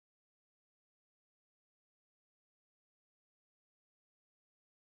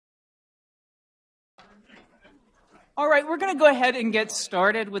All right, we're going to go ahead and get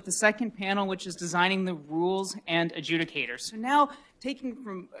started with the second panel, which is designing the rules and adjudicators. So now, taking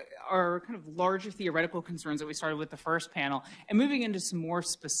from our kind of larger theoretical concerns that we started with the first panel and moving into some more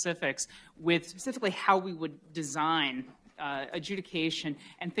specifics with specifically how we would design adjudication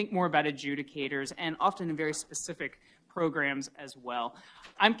and think more about adjudicators, and often in very specific programs as well.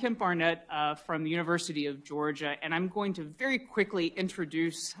 I'm Kemp Barnett from the University of Georgia, and I'm going to very quickly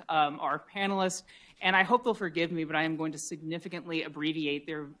introduce our panelists. And I hope they'll forgive me, but I am going to significantly abbreviate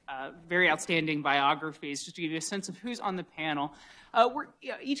their very outstanding biographies just to give you a sense of who's on the panel. We're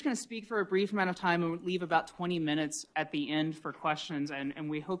each going to speak for a brief amount of time and we'll leave about 20 minutes at the end for questions.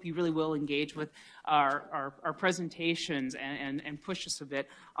 And we hope you really will engage with our presentations and push us a bit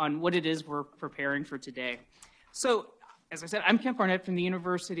on what it is we're preparing for today. So, as I said, I'm Kemp Barnett from the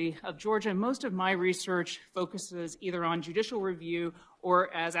University of Georgia, and most of my research focuses either on judicial review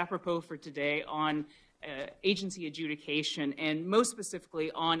or, as apropos for today, on agency adjudication, and most specifically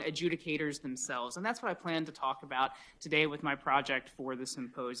on adjudicators themselves. And that's what I plan to talk about today with my project for the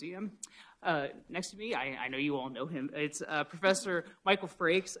symposium. Next to me, I know you all know him, it's Professor Michael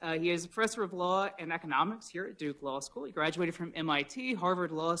Frakes. He is a professor of law and economics here at Duke Law School. He graduated from MIT,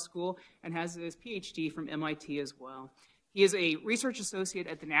 Harvard Law School, and has his PhD from MIT as well. He is a research associate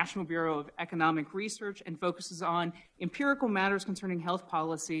at the National Bureau of Economic Research and focuses on empirical matters concerning health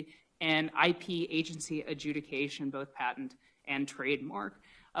policy and IP agency adjudication, both patent and trademark.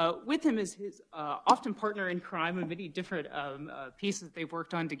 With him is his often partner in crime in many different pieces that they've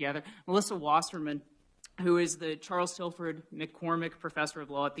worked on together, Melissa Wasserman, who is the Charles Tilford McCormick Professor of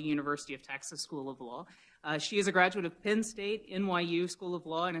Law at the University of Texas School of Law. She is a graduate of Penn State, NYU School of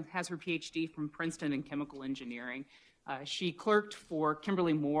Law, and has her PhD from Princeton in chemical engineering. She clerked for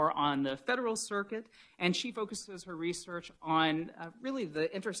Kimberly Moore on the federal circuit, and she focuses her research on really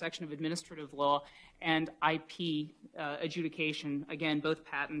the intersection of administrative law and IP adjudication, again, both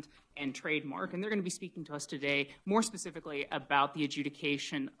patent and trademark. And they're going to be speaking to us today more specifically about the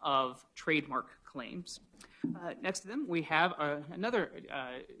adjudication of trademark claims. Next to them, we have another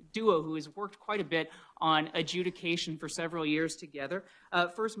duo who has worked quite a bit on adjudication for several years together.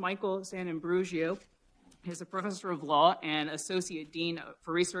 First, Michael Sant'ambrogio. He's a professor of law and associate dean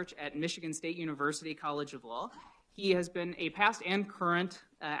for research at Michigan State University College of Law. He has been a past and current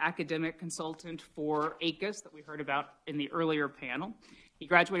academic consultant for ACUS that we heard about in the earlier panel. He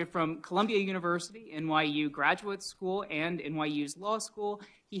graduated from Columbia University, NYU Graduate School, and NYU's Law School.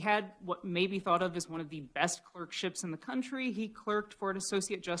 He had what may be thought of as one of the best clerkships in the country. He clerked for an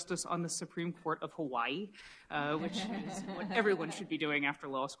associate justice on the Supreme Court of Hawaii, which is what everyone should be doing after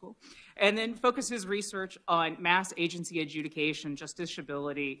law school, and then focused his research on mass agency adjudication,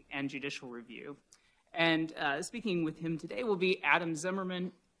 justiciability, and judicial review. And speaking with him today will be Adam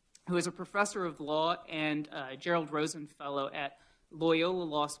Zimmerman, who is a professor of law and Gerald Rosen Fellow at Loyola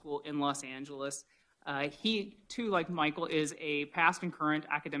Law School in Los Angeles. He, too, like Michael, is a past and current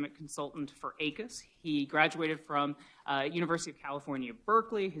academic consultant for ACUS. He graduated from University of California,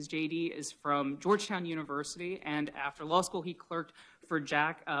 Berkeley. His JD is from Georgetown University, and after law school, he clerked for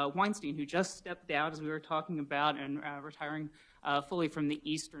Jack Weinstein, who just stepped down, as we were talking about, and retiring fully from the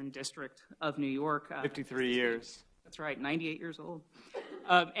Eastern District of New York. 53 years. That's right, 98 years old.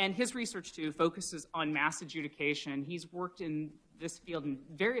 And his research, too, focuses on mass adjudication. He's worked in this field in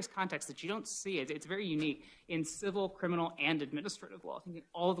various contexts that you don't see. It's very unique in civil, criminal, and administrative law, thinking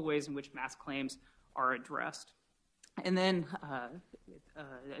all the ways in which mass claims are addressed. And then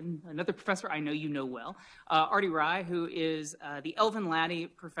another professor I know you know well, Arti, who is the Elvin Laddie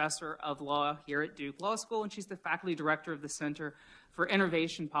Professor of Law here at Duke Law School, and she's the faculty director of the Center for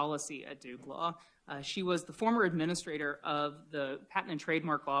Innovation Policy at Duke Law. She was the former administrator of the Patent and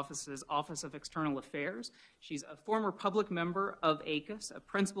Trademark Office's Office of External Affairs. She's a former public member of ACUS, a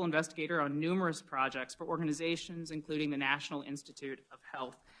principal investigator on numerous projects for organizations, including the National Institute of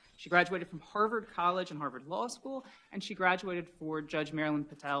Health. She graduated from Harvard College and Harvard Law School, and she graduated for Judge Marilyn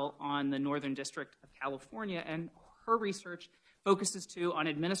Patel on the Northern District of California, and her research focuses, too, on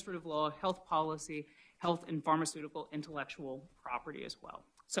administrative law, health policy, health and pharmaceutical intellectual property as well.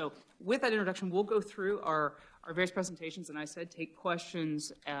 So with that introduction, we'll go through our various presentations, and I said take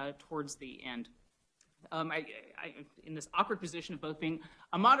questions towards the end. In this awkward position of both being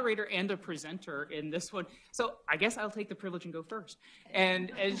a moderator and a presenter in this one, so I guess I'll take the privilege and go first.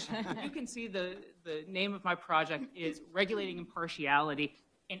 And as you can see, the name of my project is Regulating Impartiality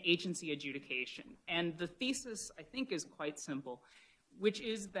in Agency Adjudication. And the thesis, I think, is quite simple, which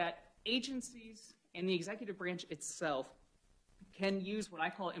is that agencies and the executive branch itself can use what I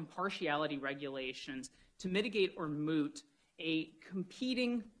call impartiality regulations to mitigate or moot a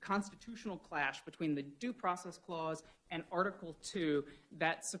competing constitutional clash between the Due Process Clause and Article 2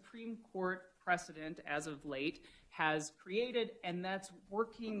 that Supreme Court precedent as of late has created, and that's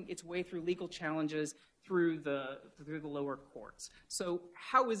working its way through legal challenges through the lower courts. So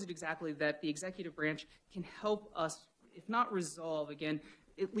how is it exactly that the executive branch can help us, if not resolve, again,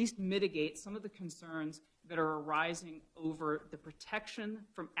 at least mitigate some of the concerns that are arising over the protection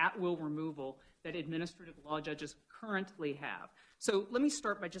from at-will removal that administrative law judges currently have? So let me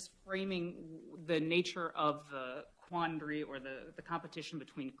start by just framing the nature of the quandary or the competition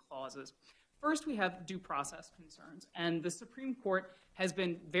between clauses. First, we have due process concerns, and the Supreme Court has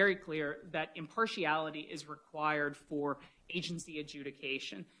been very clear that impartiality is required for agency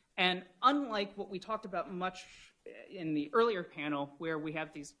adjudication. And unlike what we talked about much in the earlier panel, where we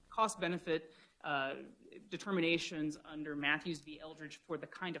have these cost-benefit determinations under Matthews v. Eldridge for the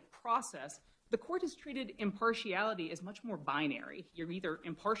kind of process, the court has treated impartiality as much more binary. You're either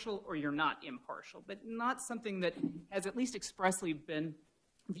impartial or you're not impartial, but not something that has at least expressly been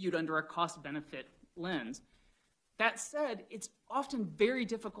viewed under a cost-benefit lens. That said, it's often very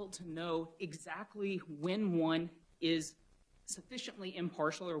difficult to know exactly when one is sufficiently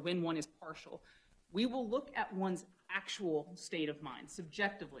impartial or when one is partial. We will look at one's actual state of mind,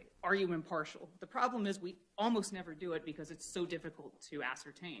 subjectively. Are you impartial? The problem is we almost never do it because it's so difficult to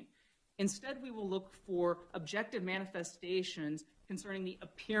ascertain. Instead, we will look for objective manifestations concerning the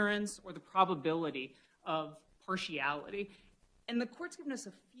appearance or the probability of partiality. And the court's given us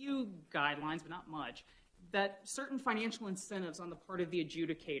a few guidelines, but not much, that certain financial incentives on the part of the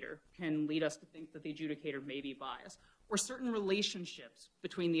adjudicator can lead us to think that the adjudicator may be biased, or certain relationships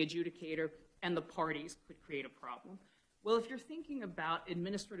between the adjudicator and the parties could create a problem. Well, if you're thinking about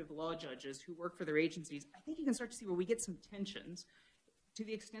administrative law judges who work for their agencies, I think you can start to see where we get some tensions to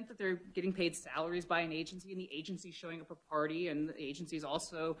the extent that they're getting paid salaries by an agency and the agency's showing up a party and the agency's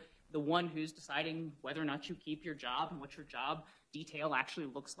also the one who's deciding whether or not you keep your job and what your job detail actually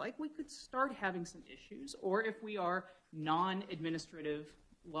looks like. We could start having some issues. Or if we are non-administrative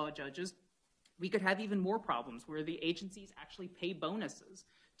law judges, we could have even more problems where the agencies actually pay bonuses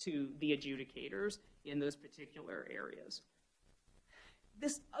to the adjudicators in those particular areas.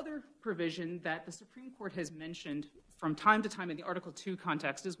 This other provision that the Supreme Court has mentioned from time to time in the Article 2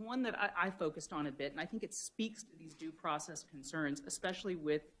 context is one that I focused on a bit, and I think it speaks to these due process concerns, especially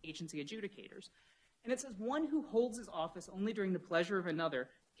with agency adjudicators. And it says, one who holds his office only during the pleasure of another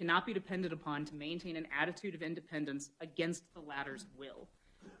cannot be depended upon to maintain an attitude of independence against the latter's will.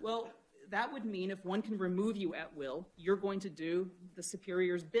 Well, that would mean if one can remove you at will, you're going to do the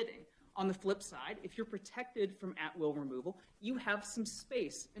superior's bidding. On the flip side, if you're protected from at-will removal, you have some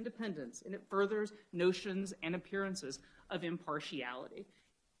space, independence, and it furthers notions and appearances of impartiality.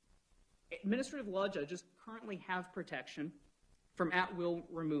 Administrative law judges currently have protection from at-will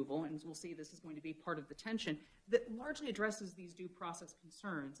removal, and as we'll see, this is going to be part of the tension, that largely addresses these due process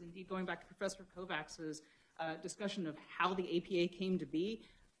concerns. Indeed, going back to Professor Kovacs's discussion of how the APA came to be,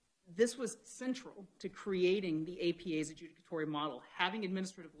 this was central to creating the APA's adjudicatory model, having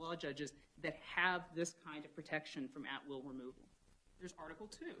administrative law judges that have this kind of protection from at-will removal. There's Article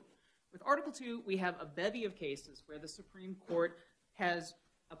 2. With Article 2, we have a bevy of cases where the Supreme Court has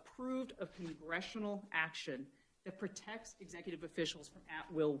approved of congressional action that protects executive officials from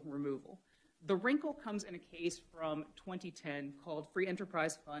at-will removal. The wrinkle comes in a case from 2010 called Free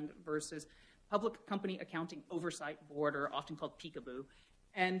Enterprise Fund versus Public Company Accounting Oversight Board, or often called Peekaboo.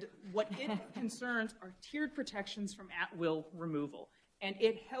 And what it concerns are tiered protections from at-will removal. And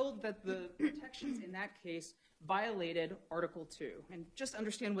it held that the protections in that case violated Article 2. And just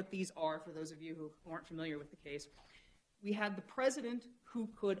understand what these are for those of you who aren't familiar with the case. We had the president who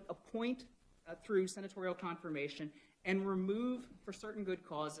could appoint through senatorial confirmation and remove, for certain good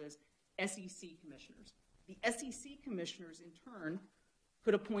causes, SEC commissioners. The SEC commissioners, in turn,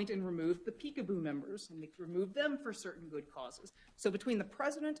 could appoint and remove the Peekaboo members, and they could remove them for certain good causes. So between the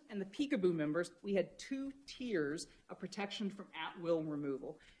president and the Peekaboo members, we had two tiers of protection from at-will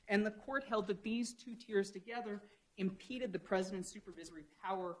removal. And the court held that these two tiers together impeded the president's supervisory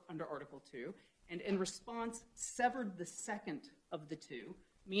power under Article 2, and in response, severed the second of the two,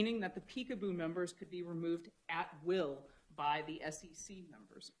 meaning that the Peekaboo members could be removed at will by the SEC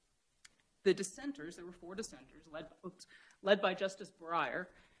members. The dissenters, there were 4 dissenters, led by Justice Breyer,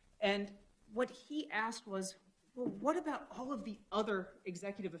 and what he asked was, well, what about all of the other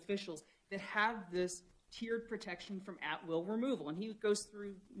executive officials that have this tiered protection from at-will removal? And he goes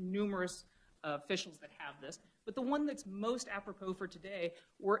through numerous officials that have this, but the one that's most apropos for today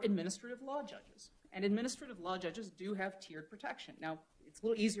were administrative law judges. And administrative law judges do have tiered protection. Now, it's a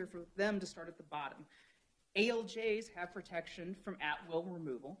little easier for them to start at the bottom. ALJs have protection from at-will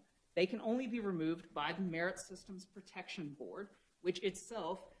removal. They can only be removed by the Merit Systems Protection Board, which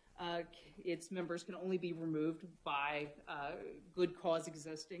itself, its members can only be removed by good cause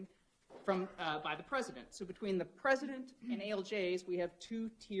existing by the president. So between the president and ALJs, we have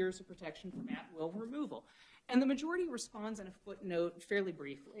 2 tiers of protection from at-will removal. And the majority responds in a footnote fairly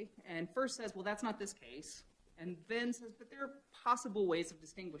briefly, and first says, well, that's not this case, and then says, but there are possible ways of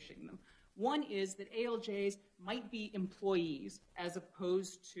distinguishing them. One is that ALJs might be employees as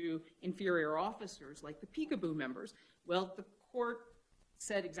opposed to inferior officers like the peekaboo members. Well, the court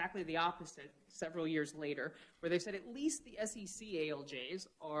said exactly the opposite several years later, where they said at least the SEC ALJs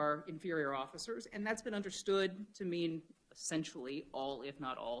are inferior officers, and that's been understood to mean essentially all, if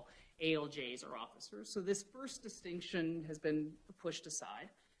not all, ALJs are officers. So this first distinction has been pushed aside.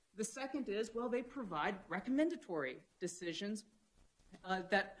 The second is, well, they provide recommendatory decisions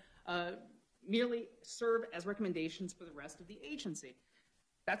that merely serve as recommendations for the rest of the agency.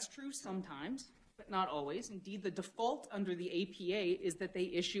 That's true sometimes, but not always. Indeed, the default under the APA is that they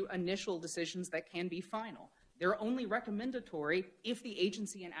issue initial decisions that can be final. They're only recommendatory if the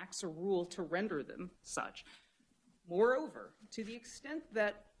agency enacts a rule to render them such. Moreover, to the extent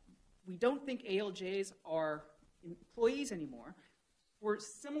that we don't think ALJs are employees anymore, for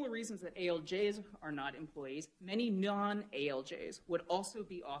similar reasons that ALJs are not employees, many non-ALJs would also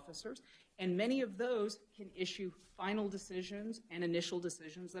be officers, and many of those can issue final decisions and initial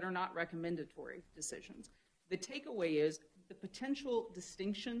decisions that are not recommendatory decisions. The takeaway is the potential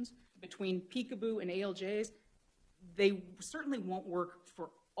distinctions between peekaboo and ALJs, they certainly won't work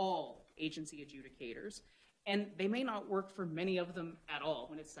for all agency adjudicators, and they may not work for many of them at all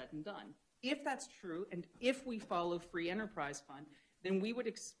when it's said and done. If that's true, and if we follow Free Enterprise Fund, then we would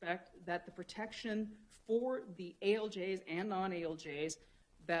expect that the protection for the ALJs and non-ALJs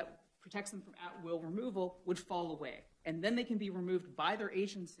that protects them from at-will removal would fall away. And then they can be removed by their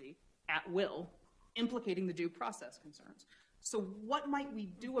agency at will, implicating the due process concerns. So what might we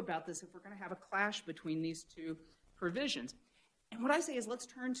do about this if we're going to have a clash between these 2 provisions? And what I say is let's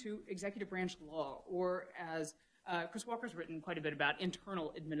turn to executive branch law, or as Chris Walker's written quite a bit about,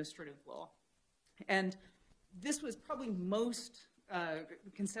 internal administrative law. And this was probably most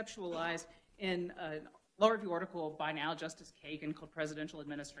conceptualized in a law review article by now Justice Kagan called Presidential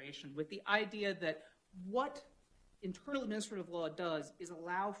Administration, with the idea that what internal administrative law does is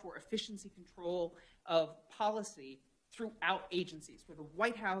allow for efficiency control of policy throughout agencies, where the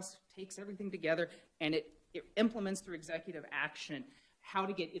White House takes everything together and it implements through executive action how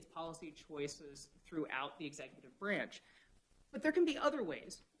to get its policy choices throughout the executive branch. But there can be other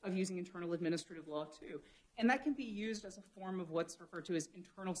ways of using internal administrative law too. And that can be used as a form of what's referred to as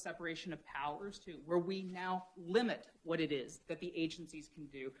internal separation of powers too, where we now limit what it is that the agencies can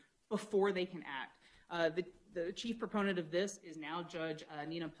do before they can act. The chief proponent of this is now Judge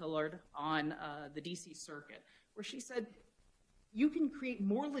Nina Pillard on the DC Circuit, where she said, you can create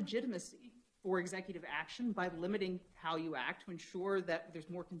more legitimacy for executive action by limiting how you act to ensure that there's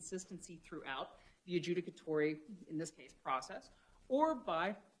more consistency throughout the adjudicatory, in this case, process, or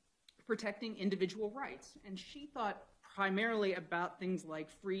by protecting individual rights. And she thought primarily about things like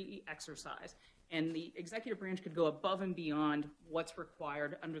free exercise, and the executive branch could go above and beyond what's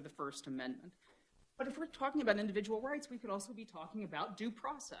required under the First Amendment. But if we're talking about individual rights, we could also be talking about due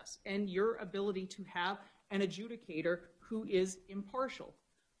process and your ability to have an adjudicator who is impartial.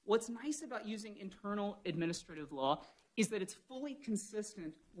 What's nice about using internal administrative law is that it's fully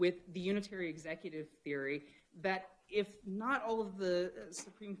consistent with the unitary executive theory that if not all of the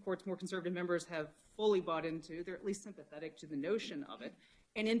Supreme Court's more conservative members have fully bought into, they're at least sympathetic to the notion of it.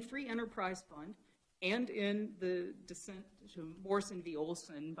 And in Free Enterprise Fund and in the dissent to Morrison v.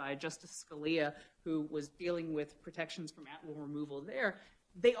 Olson by Justice Scalia, who was dealing with protections from at-will removal there,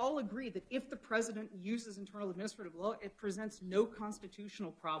 they all agree that if the president uses internal administrative law, it presents no constitutional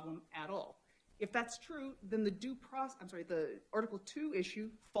problem at all. If that's true, then the Article 2 issue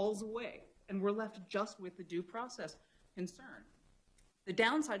falls away, and we're left just with the due process concern. The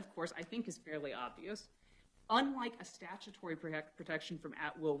downside, of course, I think is fairly obvious. Unlike a statutory protection from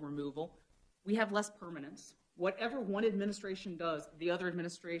at-will removal, we have less permanence. Whatever one administration does, the other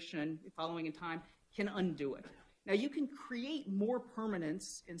administration following in time can undo it. Now, you can create more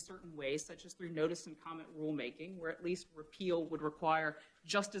permanence in certain ways, such as through notice and comment rulemaking, where at least repeal would require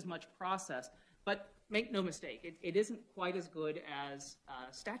just as much process. But make no mistake, it isn't quite as good as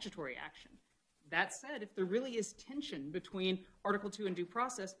statutory action. That said, if there really is tension between Article 2 and due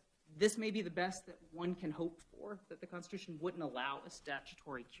process, this may be the best that one can hope for, that the Constitution wouldn't allow a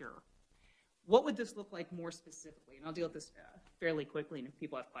statutory cure. What would this look like more specifically? And I'll deal with this fairly quickly, and if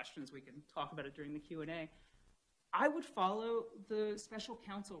people have questions, we can talk about it during the Q&A. I would follow the special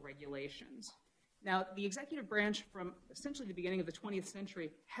counsel regulations. Now, the executive branch from essentially the beginning of the 20th century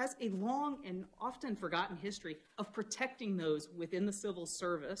has a long and often forgotten history of protecting those within the civil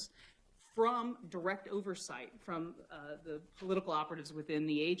service from direct oversight from the political operatives within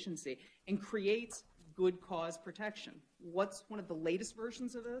the agency, and creates good cause protection. What's one of the latest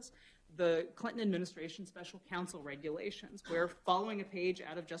versions of this? The Clinton administration special counsel regulations, where following a page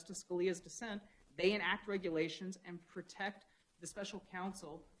out of Justice Scalia's dissent, they enact regulations and protect the special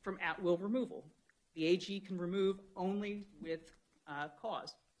counsel from at-will removal. The AG can remove only with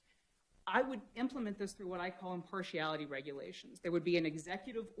cause. I would implement this through what I call impartiality regulations. There would be an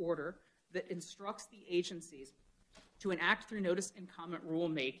executive order that instructs the agencies to enact through notice and comment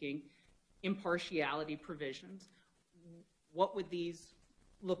rulemaking impartiality provisions. What would these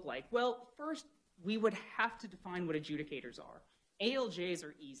look like? Well, first, we would have to define what adjudicators are. ALJs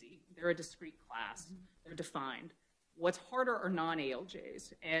are easy. They're a discrete class. They're defined. What's harder are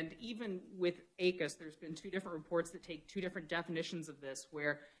non-ALJs. And even with ACUS, there's been two different reports that take two different definitions of this,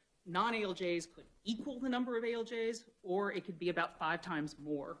 where non-ALJs could equal the number of ALJs, or it could be about 5 times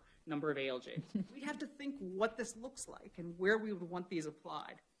more number of ALJs. We'd have to think what this looks like and where we would want these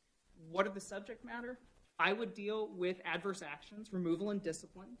applied. What are the subject matter? I would deal with adverse actions, removal and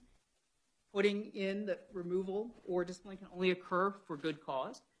discipline, putting in that removal or discipline can only occur for good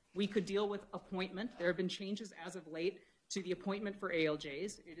cause. We could deal with appointment. There have been changes as of late to the appointment for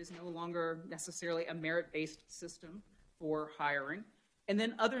ALJs. It is no longer necessarily a merit-based system for hiring. And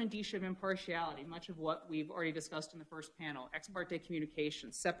then other indicia of impartiality, much of what we've already discussed in the first panel, ex parte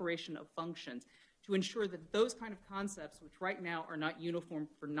communication, separation of functions, to ensure that those kind of concepts, which right now are not uniform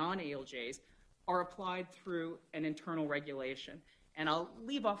for non-ALJs, are applied through an internal regulation. And I'll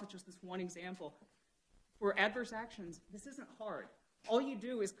leave off with just this one example. For adverse actions, this isn't hard. All you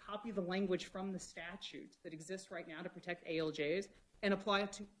do is copy the language from the statute that exists right now to protect ALJs and apply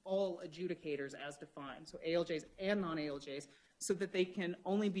it to all adjudicators as defined, so ALJs and non-ALJs, so that they can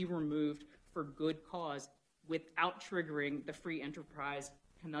only be removed for good cause without triggering the free enterprise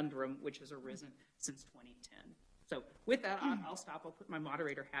conundrum which has arisen since 2010. So with that, I'll stop. I'll put my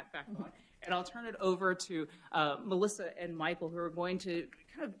moderator hat back on, and I'll turn it over to Melissa and Michael, who are going to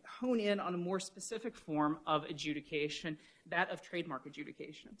kind of hone in on a more specific form of adjudication, that of trademark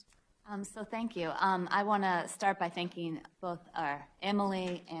adjudications. So thank you. I want to start by thanking both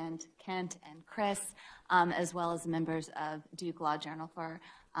Emily and Kent and Chris, as well as members of Duke Law Journal for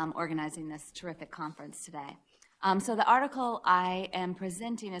organizing this terrific conference today. So the article I am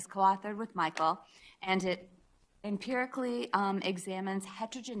presenting is co-authored with Michael, and it empirically examines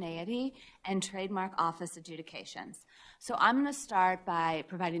heterogeneity and trademark office adjudications. So I'm going to start by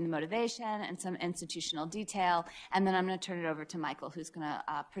providing the motivation and some institutional detail, and then I'm going to turn it over to Michael, who's going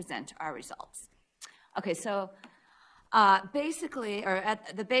to present our results. Okay, so basically, or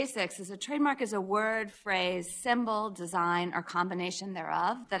at the basics, is a trademark is a word, phrase, symbol, design, or combination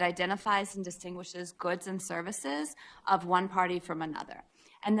thereof that identifies and distinguishes goods and services of one party from another.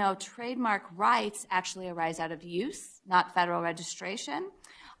 And though trademark rights actually arise out of use, not federal registration,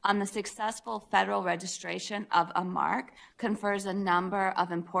 the successful federal registration of a mark confers a number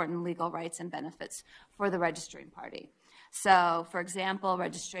of important legal rights and benefits for the registering party. So, for example,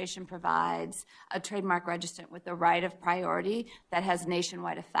 registration provides a trademark registrant with the right of priority that has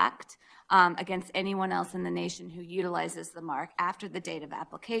nationwide effect against anyone else in the nation who utilizes the mark after the date of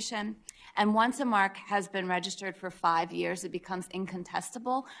application. And once a mark has been registered for 5 years, it becomes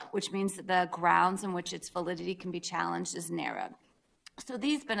incontestable, which means that the grounds in which its validity can be challenged is narrowed. So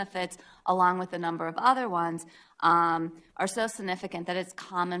these benefits, along with a number of other ones, are so significant that it's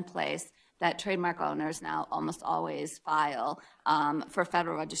commonplace that trademark owners now almost always file for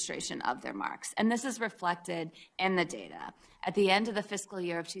federal registration of their marks. And this is reflected in the data. At the end of the fiscal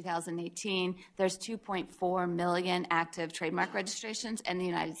year of 2018, there's 2.4 million active trademark registrations in the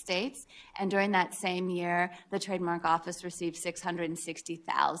United States. And during that same year, the Trademark Office received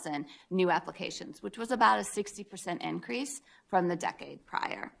 660,000 new applications, which was about a 60% increase from the decade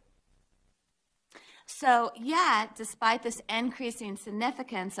prior. So yet, despite this increasing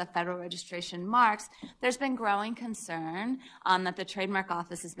significance of federal registration marks, there's been growing concern that the Trademark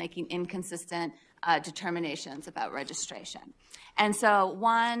Office is making inconsistent determinations about registration. And so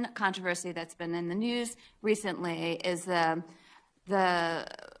one controversy that's been in the news recently is the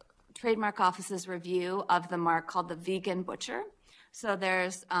Trademark Office's review of the mark called the vegan butcher. So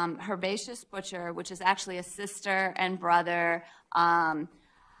there's herbaceous butcher, which is actually a sister and brother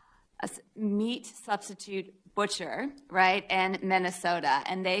a meat substitute butcher, right, in Minnesota,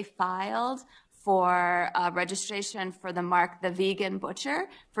 and they filed for registration for the mark The Vegan Butcher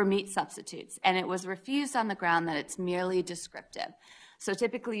for meat substitutes, and it was refused on the ground that it's merely descriptive. So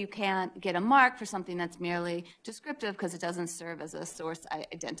typically you can't get a mark for something that's merely descriptive because it doesn't serve as a source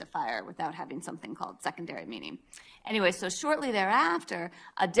identifier without having something called secondary meaning. Anyway, so shortly thereafter,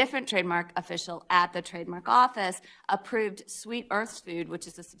 a different trademark official at the trademark office approved Sweet Earth's Food, which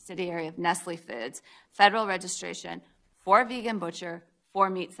is a subsidiary of Nestle Foods, federal registration for Vegan Butcher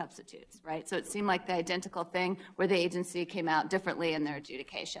for meat substitutes, right? So it seemed like the identical thing where the agency came out differently in their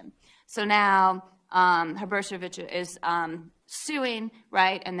adjudication. So now Herbershevich is suing,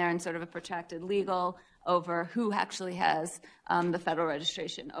 right? And they're in sort of a protracted legal over who actually has the federal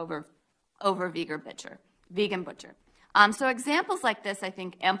registration over Vegan Butcher. So examples like this, I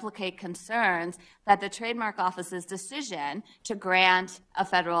think, implicate concerns that the trademark office's decision to grant a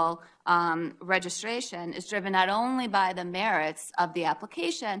federal registration is driven not only by the merits of the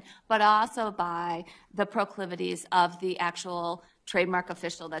application, but also by the proclivities of the actual trademark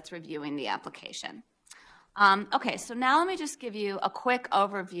official that's reviewing the application. Okay, so now let me just give you a quick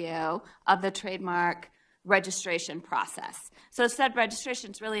overview of the trademark registration process. So said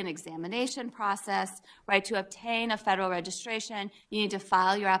registration is really an examination process, right? To obtain a federal registration, you need to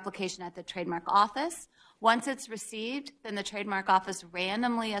file your application at the trademark office. Once it's received, then the trademark office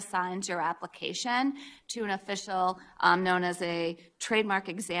randomly assigns your application to an official known as a trademark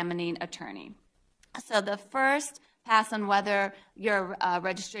examining attorney. So the first pass on whether your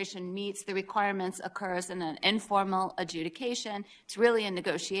registration meets the requirements occurs in an informal adjudication. It's really a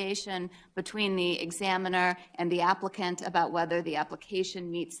negotiation between the examiner and the applicant about whether the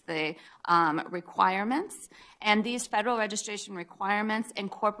application meets the requirements. And these federal registration requirements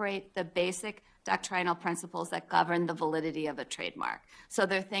incorporate the basic doctrinal principles that govern the validity of a trademark. So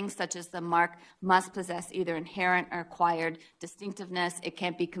there are things such as the mark must possess either inherent or acquired distinctiveness. It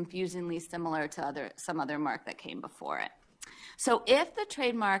can't be confusingly similar to some other mark that came before it. So if the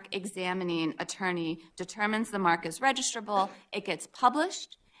trademark examining attorney determines the mark is registrable, it gets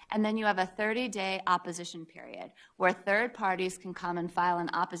published, and then you have a 30-day opposition period where third parties can come and file an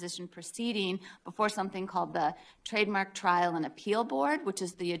opposition proceeding before something called the Trademark Trial and Appeal Board, which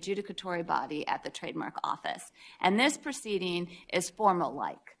is the adjudicatory body at the trademark office. And this proceeding is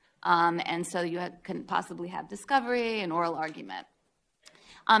formal-like. And so you can possibly have discovery and oral argument.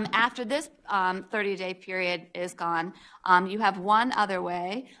 After this 30-day period is gone, you have one other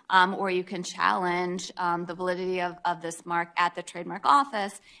way where you can challenge the validity of this mark at the trademark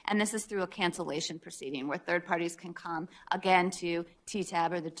office, and this is through a cancellation proceeding where third parties can come again to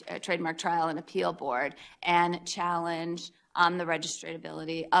TTAB, or the Trademark Trial and Appeal Board, and challenge the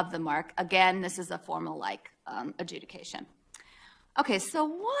registratability of the mark. Again, this is a formal-like adjudication. Okay, so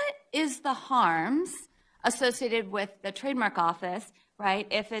what is the harms associated with the trademark office, right,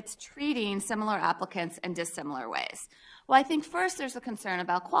 if it's treating similar applicants in dissimilar ways? Well, I think first there's a concern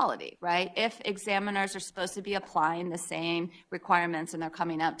about quality, right? If examiners are supposed to be applying the same requirements and they're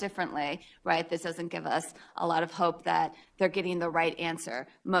coming out differently, right, this doesn't give us a lot of hope that they're getting the right answer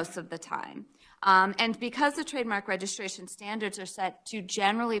most of the time. And because the trademark registration standards are set to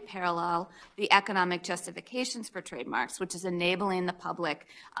generally parallel the economic justifications for trademarks, which is enabling the public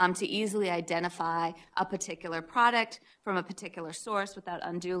to easily identify a particular product from a particular source without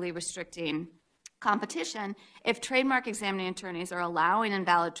unduly restricting competition, if trademark examining attorneys are allowing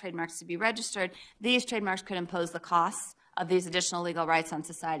invalid trademarks to be registered, these trademarks could impose the costs of these additional legal rights on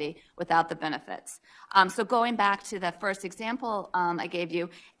society without the benefits. So going back to the first example I gave you,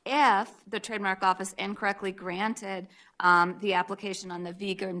 if the trademark office incorrectly granted the application on the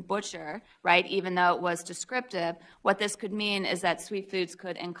vegan butcher, right, even though it was descriptive, what this could mean is that Sweet Foods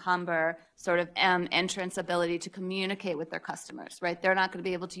could encumber sort of entrants' ability to communicate with their customers, right? They're not going to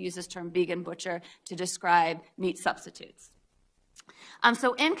be able to use this term vegan butcher to describe meat substitutes.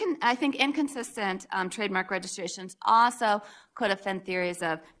 So I think inconsistent trademark registrations also could offend theories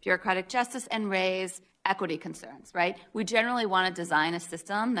of bureaucratic justice and raise equity concerns, right? We generally want to design a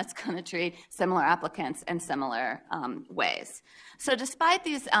system that's going to treat similar applicants in similar ways. So despite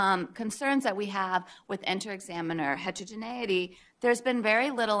these concerns that we have with inter-examiner heterogeneity, there's been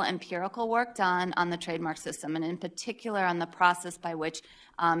very little empirical work done on the trademark system, and in particular on the process by which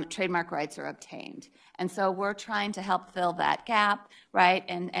trademark rights are obtained. And so we're trying to help fill that gap, right,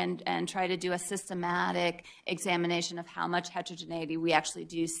 and try to do a systematic examination of how much heterogeneity we actually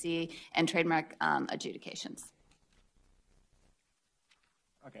do see in trademark adjudications.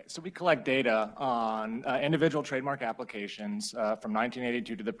 Okay, so we collect data on individual trademark applications from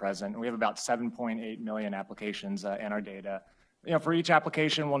 1982 to the present. We have about 7.8 million applications in our data. You know, for each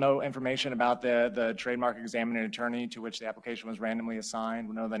application, we'll know information about the trademark examining attorney to which the application was randomly assigned.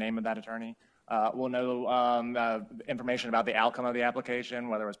 We'll know the name of that attorney. We'll know information about the outcome of the application,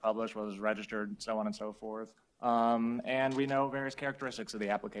 whether it was published, whether it was registered, so on and so forth. And we know various characteristics of the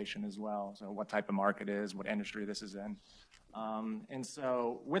application as well. So what type of market it is, what industry this is in. And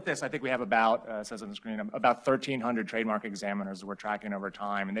so with this, I think we have about, it says on the screen, about 1,300 trademark examiners that we're tracking over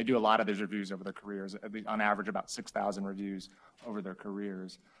time. And they do a lot of these reviews over their careers, on average about 6,000 reviews over their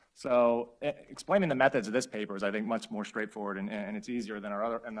careers. So explaining the methods of this paper is, I think, much more straightforward, and it's easier than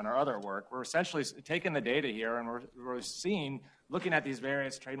our other work. We're essentially taking the data here, and we're looking at these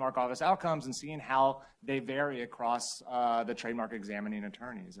various trademark office outcomes and seeing how they vary across the trademark examining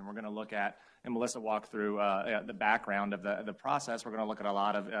attorneys. And we're going to look at, and Melissa walked through the background of the process. We're going to look at a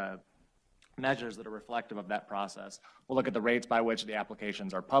lot of measures that are reflective of that process. We'll look at the rates by which the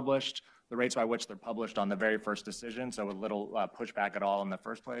applications are published, the rates by which they're published on the very first decision, so with little pushback at all in the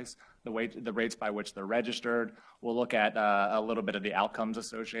first place, the rates by which they're registered. We'll look at a little bit of the outcomes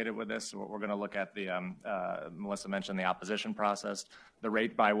associated with this. So we're going to look at the, Melissa mentioned the opposition process, the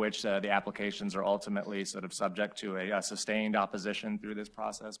rate by which the applications are ultimately sort of subject to a sustained opposition through this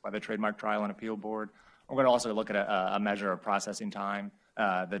process by the Trademark Trial and Appeal Board. We're going to also look at a measure of processing time,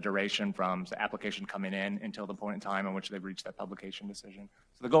 the duration from the application coming in until the point in time in which they've reached that publication decision.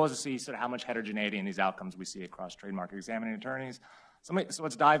 So the goal is to see sort of how much heterogeneity in these outcomes we see across trademark examining attorneys. So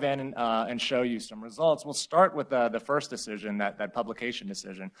let's dive in and show you some results. We'll start with the first decision, that publication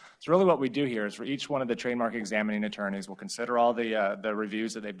decision. So really what we do here is for each one of the trademark examining attorneys, we'll consider all the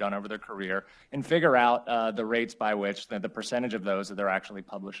reviews that they've done over their career and figure out the rates by which, the percentage of those that they're actually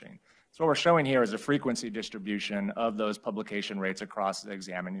publishing. So what we're showing here is a frequency distribution of those publication rates across the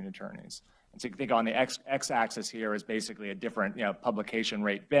examining attorneys. And so you can think on the x-axis here is basically a different publication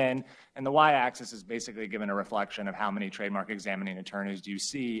rate bin, and the y-axis is basically given a reflection of how many trademark examining attorneys do you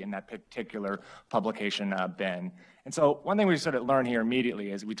see in that particular publication bin. And so one thing we sort of learn here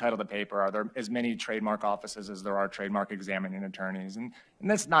immediately is we title the paper, are there as many trademark offices as there are trademark examining attorneys? And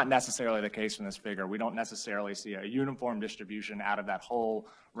that's not necessarily the case in this figure. We don't necessarily see a uniform distribution out of that whole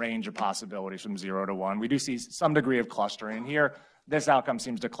range of possibilities from 0 to 1. We do see some degree of clustering here. This outcome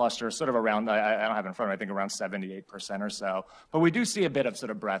seems to cluster sort of around, I don't have it in front of me, I think around 78% or so. But we do see a bit of sort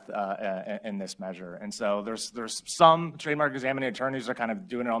of breadth in this measure. And so there's some trademark examining attorneys are kind of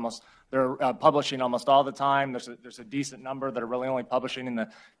doing it almost, they're publishing almost all the time. There's a decent number that are really only publishing in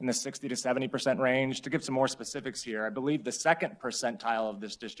the 60 to 70% range. To give some more specifics here, I believe the second percentile of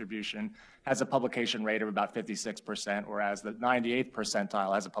this distribution has a publication rate of about 56%, whereas the 98th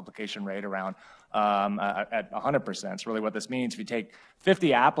percentile has a publication rate around at 100%. So really what this means, if you take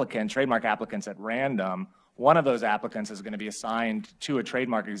 50 applicants, trademark applicants at random, one of those applicants is going to be assigned to a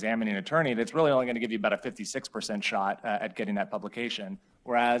trademark examining attorney that's really only going to give you about a 56% shot at getting that publication.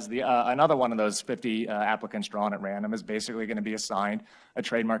 Whereas another one of those 50 applicants drawn at random is basically going to be assigned a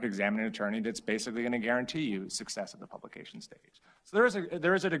trademark examining attorney that's basically going to guarantee you success at the publication stage. So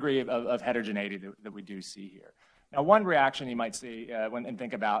there is a degree of heterogeneity that we do see here. Now, one reaction you might see and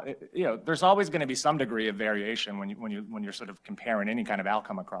think about, there's always going to be some degree of variation when you're sort of comparing any kind of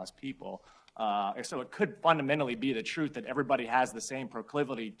outcome across people. So it could fundamentally be the truth that everybody has the same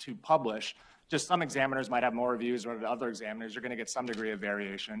proclivity to publish. Just some examiners might have more reviews, or other examiners are going to get some degree of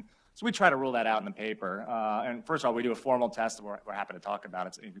variation. So we try to rule that out in the paper. And first of all, we do a formal test. We're happy to talk about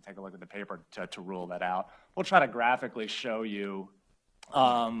it. So you can take a look at the paper to rule that out. We'll try to graphically show you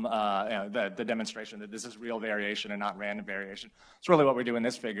the demonstration that this is real variation and not random variation. So really what we do in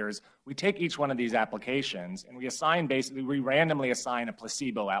this figure is we take each one of these applications and we randomly assign a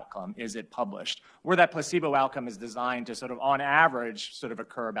placebo outcome. Is it published? Where that placebo outcome is designed to sort of on average sort of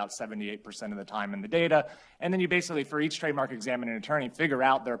occur about 78% of the time in the data. And then you basically, for each trademark examining attorney, figure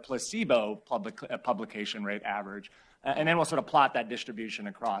out their placebo publication rate average. And then we'll sort of plot that distribution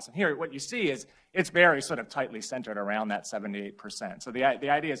across. And here, what you see is it's very sort of tightly centered around that 78%. So the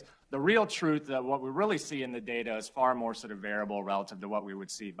idea is the real truth, what we really see in the data is far more sort of variable relative to what we would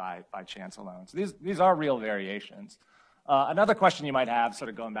see by chance alone. So these are real variations. Another question you might have, sort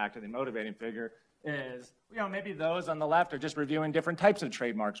of going back to the motivating figure, is maybe those on the left are just reviewing different types of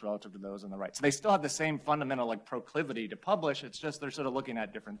trademarks relative to those on the right. So they still have the same fundamental proclivity to publish. It's just they're sort of looking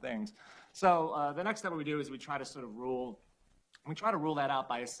at different things. So the next step we do is we try to sort of rule that out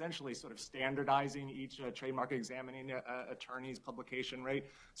by essentially sort of standardizing each trademark examining attorney's publication rate.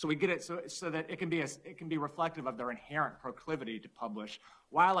 So we get it so that it can be reflective of their inherent proclivity to publish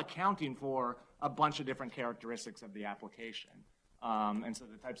while accounting for a bunch of different characteristics of the application. And so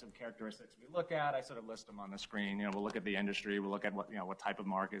the types of characteristics we look at, I sort of list them on the screen. We'll look at the industry, we'll look at what type of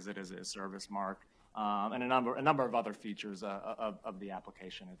mark is it a service mark, and a number of other features of the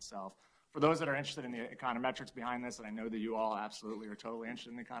application itself. For those that are interested in the econometrics behind this, and I know that you all absolutely are totally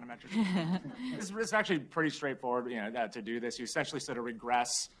interested in the econometrics, it's actually pretty straightforward, to do this. You essentially sort of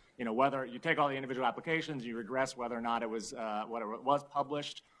regress, whether you take all the individual applications, you regress whether or not it was what it was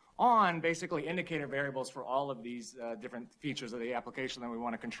published on basically indicator variables for all of these different features of the application that we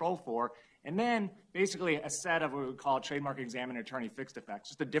want to control for, and then basically a set of what we would call trademark examiner attorney fixed effects,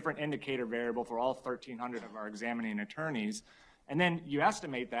 just a different indicator variable for all 1,300 of our examining attorneys. And then you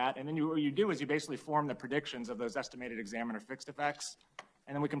estimate that, and then what you do is you basically form the predictions of those estimated examiner fixed effects,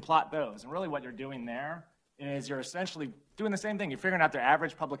 and then we can plot those. And really what you're doing there is you're essentially doing the same thing. You're figuring out their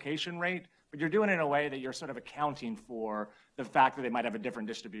average publication rate, but you're doing it in a way that you're sort of accounting for the fact that they might have a different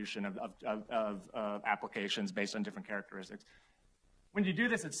distribution of applications based on different characteristics. When you do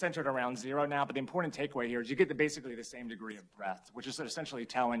this, it's centered around 0 now, but the important takeaway here is you get basically the same degree of breadth, which is essentially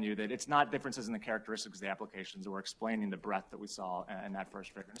telling you that it's not differences in the characteristics of the applications, we're explaining the breadth that we saw in that first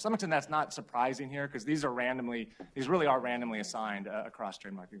figure. To some extent, that's not surprising here, because these really are randomly assigned across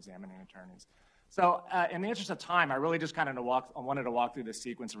trademark examining attorneys. So in the interest of time, I really just kind of wanted to walk through the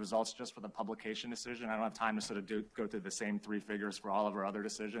sequence of results just for the publication decision. I don't have time to sort of go through the same 3 figures for all of our other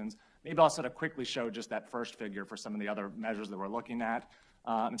decisions. Maybe I'll sort of quickly show just that first figure for some of the other measures that we're looking at.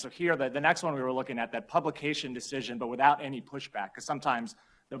 And so here, the next one we were looking at, that publication decision, but without any pushback, because sometimes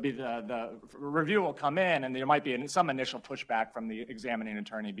there'll be the review will come in and there might be some initial pushback from the examining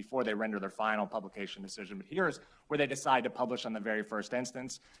attorney before they render their final publication decision. But here's where they decide to publish on the very first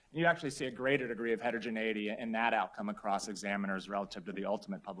instance. You actually see a greater degree of heterogeneity in that outcome across examiners relative to the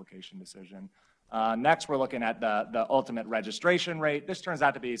ultimate publication decision. Next, we're looking at the ultimate registration rate. This turns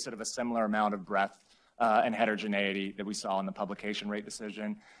out to be sort of a similar amount of breadth and heterogeneity that we saw in the publication rate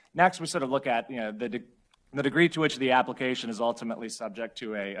decision. Next, we sort of look at the degree to which the application is ultimately subject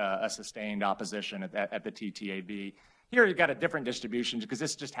to a sustained opposition at the TTAB. Here you've got a different distribution because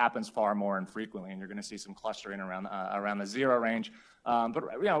this just happens far more infrequently, and you're going to see some clustering around the 0 range. But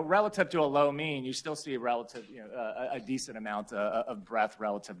relative to a low mean, you still see a decent amount of breadth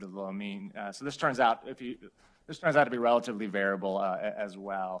relative to the low mean. So this turns out to be relatively variable as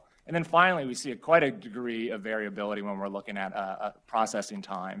well. And then finally, we see quite a degree of variability when we're looking at processing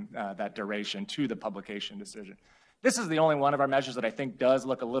time, that duration to the publication decision. This is the only one of our measures that I think does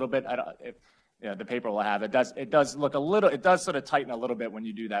look a little bit, the paper will have, it does look a little, it does sort of tighten a little bit when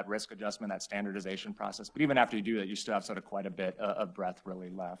you do that risk adjustment, that standardization process. But even after you do that, you still have sort of quite a bit of breadth really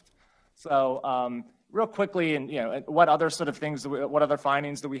left. So real quickly, and what other sort of things, what other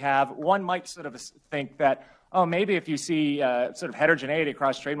findings do we have? One might sort of think that, oh, maybe if you see sort of heterogeneity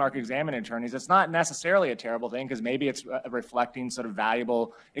across trademark examining attorneys, it's not necessarily a terrible thing because maybe it's reflecting sort of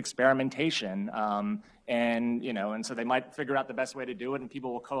valuable experimentation. And so they might figure out the best way to do it and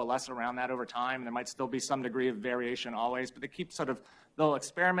people will coalesce around that over time. And there might still be some degree of variation always, but they'll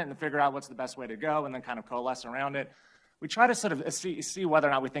experiment and figure out what's the best way to go and then kind of coalesce around it. We try to sort of see whether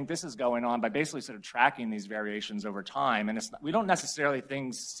or not we think this is going on by basically sort of tracking these variations over time. And we don't necessarily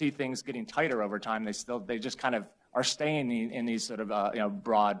see things getting tighter over time. They just kind of are staying in these sort of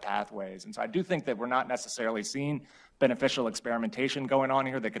broad pathways. And so I do think that we're not necessarily seeing beneficial experimentation going on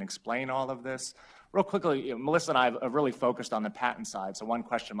here that can explain all of this. Real quickly, Melissa and I have really focused on the patent side. So one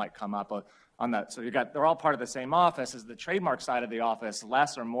question might come up on that. So they're all part of the same office. Is the trademark side of the office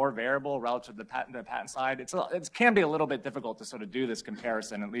less or more variable relative to the patent side? It can be a little bit difficult to sort of do this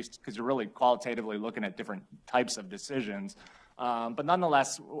comparison, at least because you're really qualitatively looking at different types of decisions. But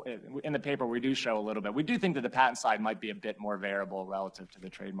nonetheless, in the paper, we do show a little bit. We do think that the patent side might be a bit more variable relative to the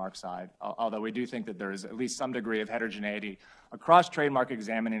trademark side, although we do think that there is at least some degree of heterogeneity across trademark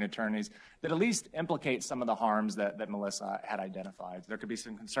examining attorneys that at least implicate some of the harms that Melissa had identified. There could be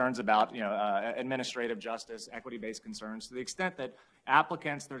some concerns about administrative justice, equity-based concerns, to the extent that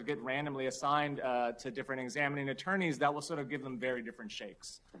applicants that get randomly assigned to different examining attorneys, that will sort of give them very different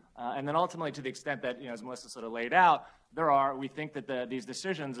shakes. And then ultimately, to the extent that, as Melissa sort of laid out, we think that these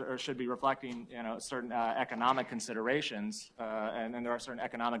decisions should be reflecting, certain economic considerations, and then there are certain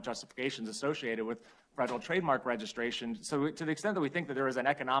economic justifications associated with federal trademark registration. So to the extent that we think that there is an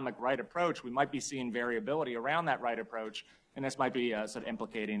economic right approach, we might be seeing variability around that right approach, and this might be sort of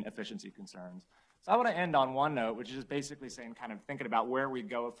implicating efficiency concerns. So I want to end on one note, which is basically saying, kind of thinking about where we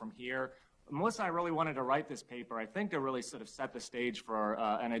go from here. Melissa and I really wanted to write this paper, I think, to really sort of set the stage for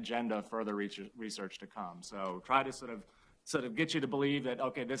an agenda of further research to come. So try to sort of get you to believe that,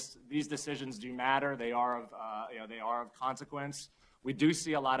 okay, these decisions do matter. They are of consequence. We do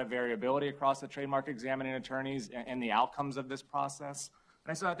see a lot of variability across the trademark examining attorneys and the outcomes of this process. And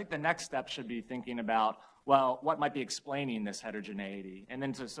And so I think the next step should be thinking about, well, what might be explaining this heterogeneity? And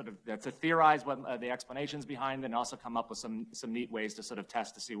then to sort of to theorize what the explanations behind it, and also come up with some neat ways to sort of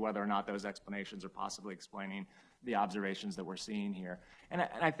test to see whether or not those explanations are possibly explaining the observations that we're seeing here. And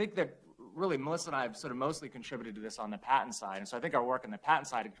I think that really Melissa and I have sort of mostly contributed to this on the patent side. And so I think our work on the patent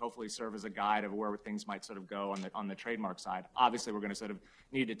side could hopefully serve as a guide of where things might sort of go on the trademark side. Obviously, we're going to sort of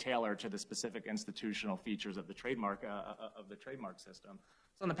need to tailor to the specific institutional features of the trademark system.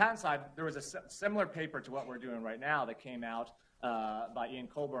 So on the patent side, there was a similar paper to what we're doing right now that came out by Ian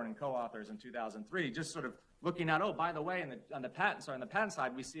Colburn and co-authors in 2003, just sort of looking at, oh, by the way, on the patent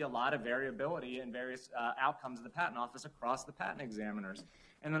side, we see a lot of variability in various outcomes of the patent office across the patent examiners.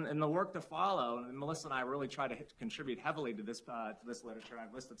 And then in the work to follow, and Melissa and I really try to contribute heavily to this literature.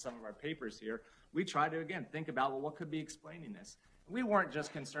 I've listed some of our papers here. We try to, again, think about, well, what could be explaining this? We weren't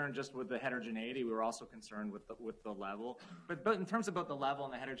just concerned just with the heterogeneity. We were also concerned with the level. But in terms of both the level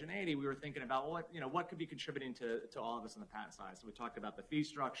and the heterogeneity, we were thinking about, well, what could be contributing to all of this on the patent side. So we talked about the fee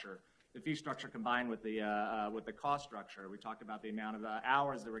structure combined with the cost structure. We talked about the amount of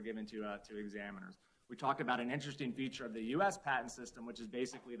hours that were given to examiners. We talked about an interesting feature of the U.S. patent system, which is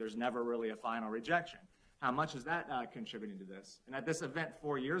basically there's never really a final rejection. How much is that contributing to this? And at this event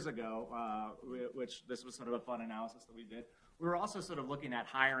 4 years ago, which this was sort of a fun analysis that we did, we were also sort of looking at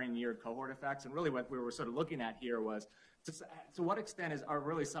hiring year cohort effects. And really what we were sort of looking at here was to what extent are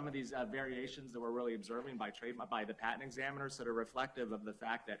really some of these variations that we're really observing by the patent examiners sort of reflective of the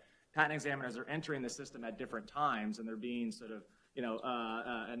fact that patent examiners are entering the system at different times, and they're being sort of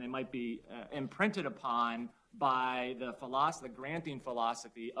and they might be imprinted upon by the granting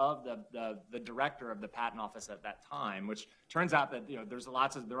philosophy of the director of the patent office at that time, which turns out that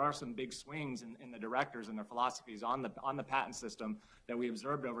there are some big swings in the directors and their philosophies on the patent system that we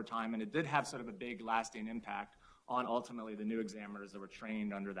observed over time, and it did have sort of a big lasting impact on ultimately the new examiners that were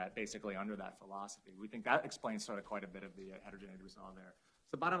trained under that philosophy. We think that explains sort of quite a bit of the heterogeneity we saw there.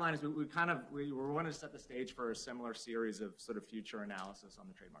 So bottom line is we wanted to set the stage for a similar series of sort of future analysis on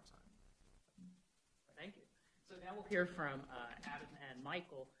the trademark side. Thank you. So now we'll hear from Adam and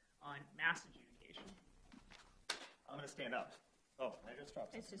Michael on mass adjudication. I'm going to stand up. Oh, I just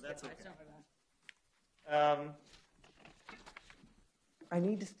dropped It's just That's okay. okay. I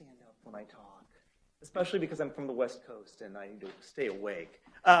need to stand up when I talk, especially because I'm from the West Coast and I need to stay awake.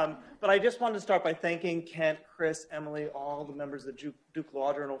 But I just wanted to start by thanking Kent, Chris, Emily, all the members of the Duke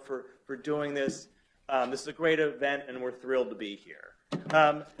Law Journal for doing this. This is a great event, and we're thrilled to be here.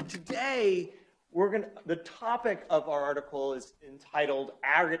 Today, the topic of our article is entitled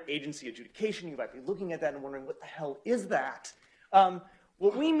Aggregate Agency Adjudication. You might be looking at that and wondering, what the hell is that?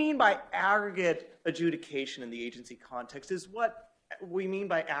 What we mean by aggregate adjudication in the agency context is what we mean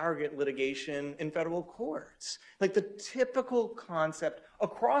by aggregate litigation in federal courts. Like the typical concept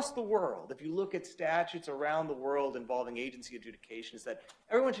across the world, if you look at statutes around the world involving agency adjudication, is that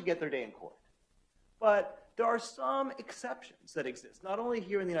everyone should get their day in court. But there are some exceptions that exist, not only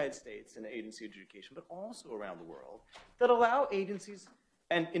here in the United States in agency adjudication, but also around the world, that allow agencies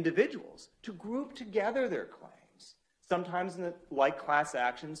and individuals to group together their claims, sometimes like class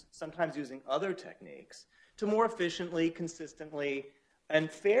actions, sometimes using other techniques, to more efficiently, consistently, and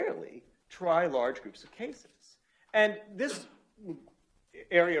fairly try large groups of cases. And this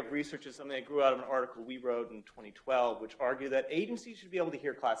area of research is something that grew out of an article we wrote in 2012, which argued that agencies should be able to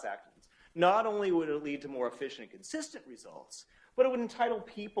hear class actions. Not only would it lead to more efficient and consistent results, but it would entitle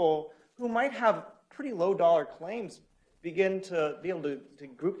people who might have pretty low-dollar claims begin to be able to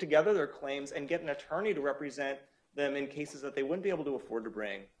group together their claims and get an attorney to represent them in cases that they wouldn't be able to afford to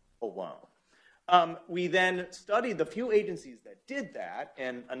bring alone. We then studied the few agencies that did that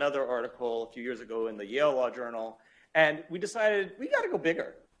in another article a few years ago in the Yale Law Journal, and we decided we got to go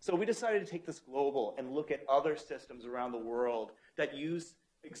bigger. So we decided to take this global and look at other systems around the world that use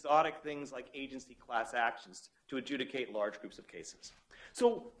exotic things like agency class actions to adjudicate large groups of cases.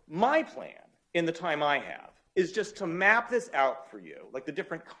 So my plan in the time I have is just to map this out for you, like the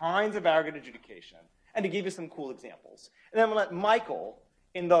different kinds of aggregate adjudication, and to give you some cool examples. And then I'm going to let Michael,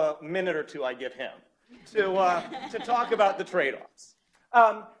 in the minute or two I give him, to talk about the trade-offs.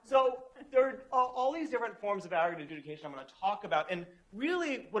 So there are all these different forms of aggregate adjudication I'm going to talk about, and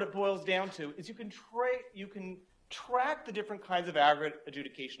really what it boils down to is you can track the different kinds of aggregate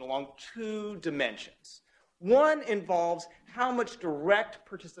adjudication along two dimensions. One involves how much direct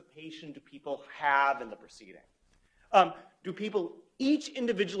participation do people have in the proceeding. Do people each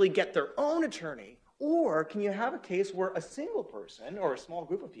individually get their own attorney, or can you have a case where a single person or a small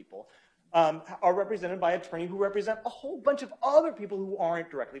group of people are represented by an attorney who represent a whole bunch of other people who aren't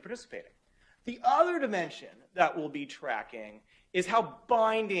directly participating? The other dimension that we'll be tracking is how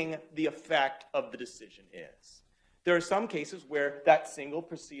binding the effect of the decision is. There are some cases where that single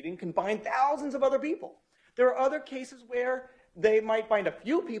proceeding can bind thousands of other people. There are other cases where they might bind a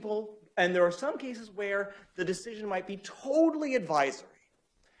few people, and there are some cases where the decision might be totally advisory.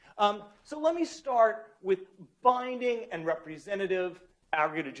 So let me start with binding and representative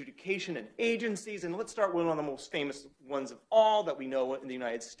aggregate adjudication and agencies, and let's start with one of the most famous ones of all that we know in the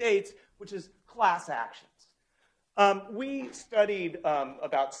United States, which is class actions. We studied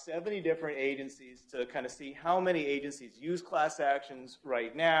about 70 different agencies to kind of see how many agencies use class actions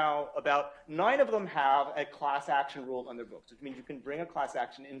right now. About 9 of them have a class action rule on their books, which means you can bring a class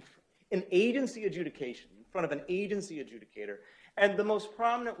action in agency adjudication, in front of an agency adjudicator. And the most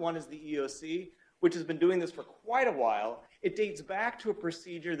prominent one is the EEOC, which has been doing this for quite a while. It dates back to a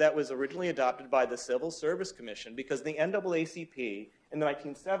procedure that was originally adopted by the Civil Service Commission because the NAACP in the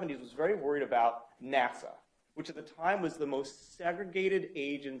 1970s was very worried about NASA, which at the time was the most segregated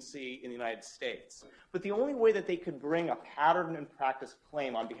agency in the United States. But the only way that they could bring a pattern and practice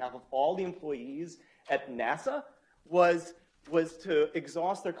claim on behalf of all the employees at NASA was to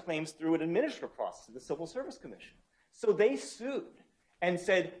exhaust their claims through an administrative process, the Civil Service Commission. So they sued and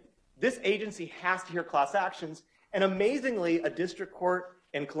said, this agency has to hear class actions. And amazingly, a district court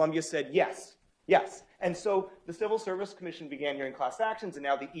in Columbia said, yes, yes. And so the Civil Service Commission began hearing class actions, and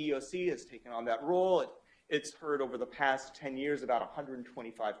now the EEOC has taken on that role. It's heard over the past 10 years about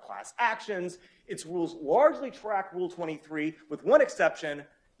 125 class actions. Its rules largely track Rule 23, with one exception: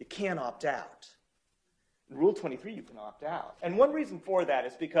 you can't opt out. In Rule 23, you can opt out. And one reason for that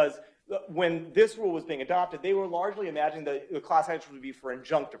is because when this rule was being adopted, they were largely imagining that the class action would be for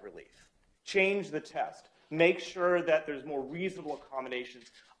injunctive relief. Change the test. Make sure that there's more reasonable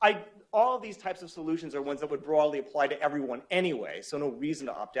accommodations. All of these types of solutions are ones that would broadly apply to everyone anyway, so no reason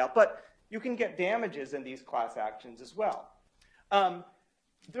to opt out. But you can get damages in these class actions as well.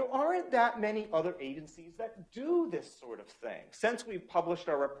 There aren't that many other agencies that do this sort of thing. Since we published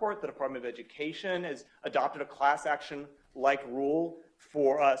our report, the Department of Education has adopted a class action-like rule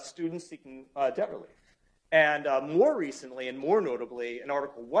for students seeking debt relief. And more recently, and more notably, an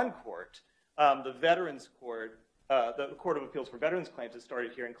Article I court, the Veterans Court, the Court of Appeals for Veterans Claims, has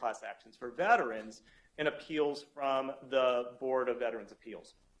started hearing class actions for veterans in appeals from the Board of Veterans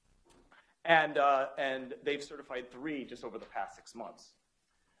Appeals. And they've certified 3 just over the past 6 months.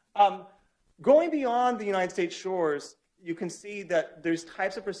 Going beyond the United States shores, you can see that there's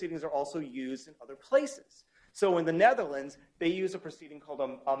types of proceedings that are also used in other places. So in the Netherlands, they use a proceeding called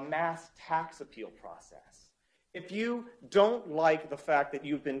a mass tax appeal process. If you don't like the fact that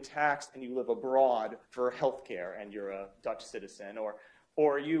you've been taxed and you live abroad for healthcare and you're a Dutch citizen, or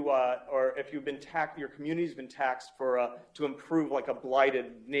if you've been taxed, your community's been taxed to improve like a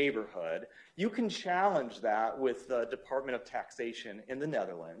blighted neighborhood, you can challenge that with the Department of Taxation in the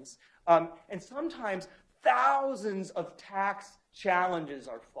Netherlands. And sometimes thousands of tax challenges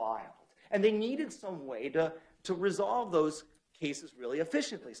are filed. And they needed some way to resolve those cases really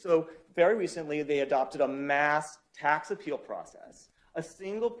efficiently. So very recently, they adopted a mass tax appeal process. A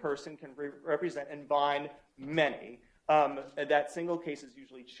single person can represent and bind many. That single case is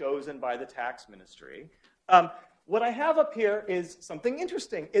usually chosen by the tax ministry. What I have up here is something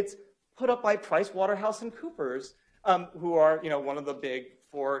interesting. It's put up by PricewaterhouseCoopers, who are one of the big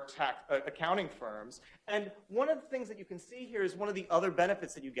 4 accounting firms. And one of the things that you can see here is one of the other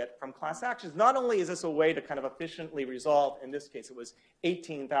benefits that you get from class actions. Not only is this a way to kind of efficiently resolve, in this case it was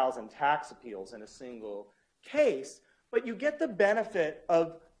 18,000 tax appeals in a single case, but you get the benefit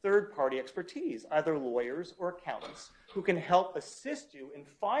of third-party expertise, either lawyers or accountants, who can help assist you in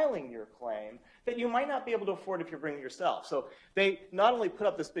filing your claim that you might not be able to afford if you're bringing it yourself. So they not only put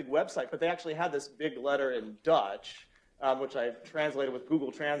up this big website, but they actually had this big letter in Dutch, which I've translated with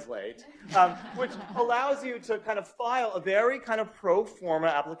Google Translate, which allows you to kind of file a very kind of pro forma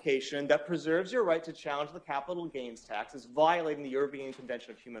application that preserves your right to challenge the capital gains tax as violating the European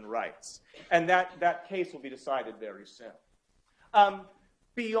Convention of Human Rights. And that case will be decided very soon.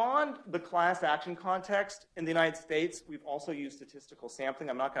 Beyond the class action context in the United States, we've also used statistical sampling.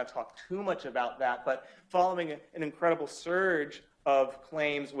 I'm not going to talk too much about that, but following an incredible surge of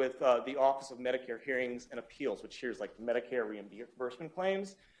claims with the Office of Medicare Hearings and Appeals, which hears like Medicare reimbursement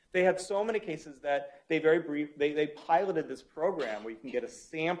claims, they have so many cases that they piloted this program where you can get a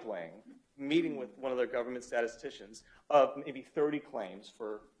sampling, meeting with one of their government statisticians, of maybe 30 claims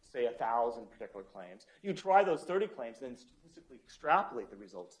for, say, 1,000 particular claims. You try those 30 claims and then statistically extrapolate the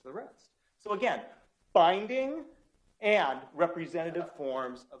results to the rest. So again, binding and representative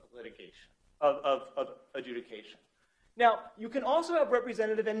forms of litigation, of adjudication. Now, you can also have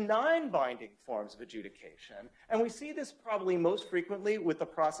representative and non-binding forms of adjudication, and we see this probably most frequently with the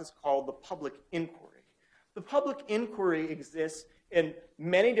process called the public inquiry. The public inquiry exists in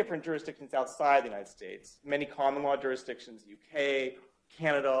many different jurisdictions outside the United States, many common law jurisdictions, UK,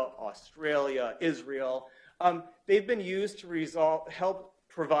 Canada, Australia, Israel. They've been used to help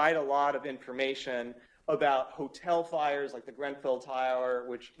provide a lot of information about hotel fires like the Grenfell Tower,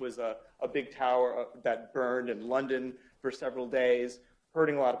 which was a big tower that burned in London for several days,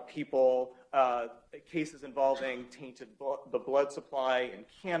 hurting a lot of people, cases involving the blood supply in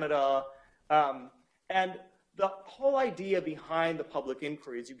Canada. And the whole idea behind the public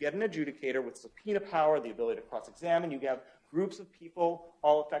inquiry is you get an adjudicator with subpoena power, the ability to cross-examine. You have groups of people,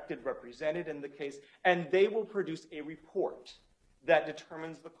 all affected, represented in the case, and they will produce a report that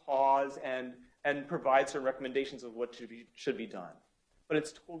determines the cause and provides some recommendations of what should be done. But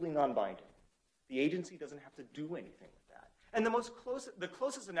it's totally non-binding. The agency doesn't have to do anything with that. And the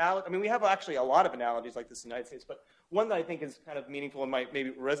closest analogy, I mean, we have actually a lot of analogies like this in the United States, but one that I think is kind of meaningful and might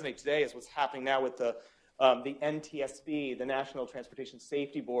maybe resonate today is what's happening now with the NTSB, the National Transportation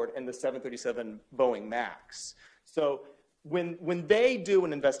Safety Board, and the 737 Boeing MAX. So when they do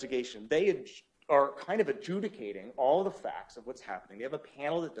an investigation, they are kind of adjudicating all the facts of what's happening. They have a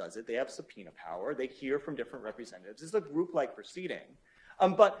panel that does it. They have subpoena power. They hear from different representatives. It's a group-like proceeding.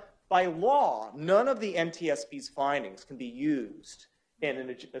 But by law, none of the NTSB's findings can be used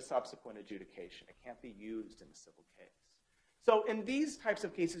in a subsequent adjudication. It can't be used in a civil case. So in these types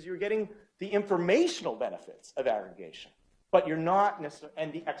of cases, you're getting the informational benefits of aggregation, but you're not necessarily,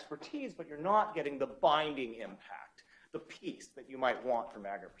 and the expertise, but you're not getting the binding impact, the piece that you might want from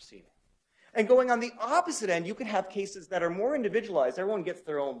aggregate proceeding. And going on the opposite end, you can have cases that are more individualized. Everyone gets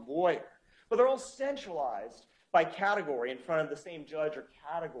their own lawyer, but they're all centralized by category in front of the same judge or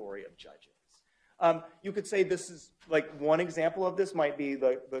category of judges. You could say this is, like, one example of this might be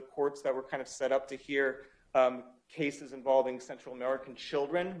the courts that were kind of set up to hear cases involving Central American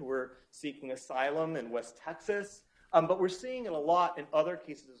children who were seeking asylum in West Texas. But we're seeing it a lot in other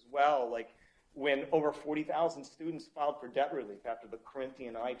cases as well, like when over 40,000 students filed for debt relief after the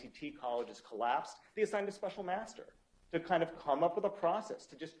Corinthian ITT colleges collapsed, they assigned a special master to kind of come up with a process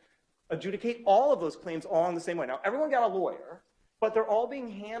to just adjudicate all of those claims all in the same way. Now, everyone got a lawyer, but they're all being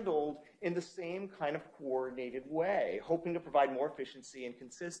handled in the same kind of coordinated way, hoping to provide more efficiency and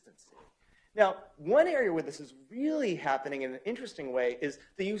consistency. Now, one area where this is really happening in an interesting way is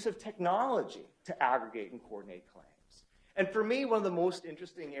the use of technology to aggregate and coordinate claims. And for me, one of the most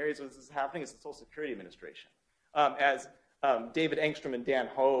interesting areas where this is happening is the Social Security Administration. As David Engstrom and Dan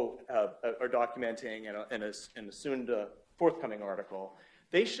Ho are documenting in a soon forthcoming article,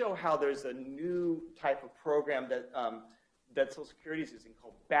 they show how there's a new type of program that Social Security is using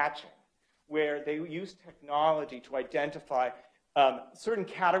called batching, where they use technology to identify certain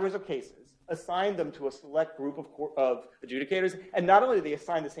categories of cases, assign them to a select group of adjudicators, and not only do they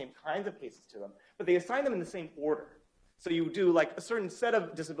assign the same kinds of cases to them, but they assign them in the same order. So you do like a certain set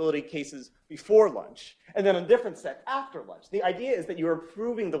of disability cases before lunch, and then a different set after lunch. The idea is that you're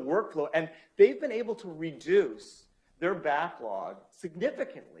improving the workflow, and they've been able to reduce their backlog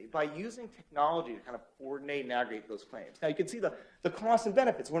significantly by using technology to kind of coordinate and aggregate those claims. Now you can see the costs and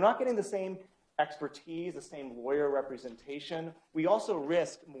benefits. We're not getting the same expertise, the same lawyer representation. We also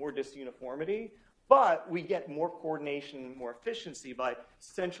risk more disuniformity, but we get more coordination, more efficiency by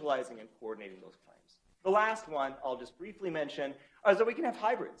centralizing and coordinating those claims. The last one I'll just briefly mention is that we can have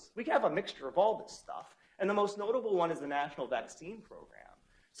hybrids. We can have a mixture of all this stuff. And the most notable one is the National Vaccine Program.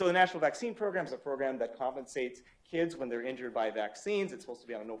 So the National Vaccine Program is a program that compensates kids when they're injured by vaccines. It's supposed to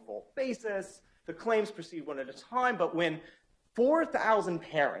be on a no-fault basis. The claims proceed one at a time, but when 4,000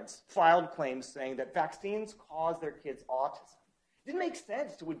 parents filed claims saying that vaccines cause their kids autism, it didn't make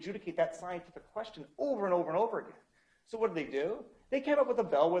sense to adjudicate that scientific question over and over and over again. So what did they do? They came up with a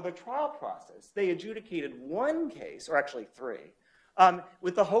bellwether trial process. They adjudicated one case, or actually three,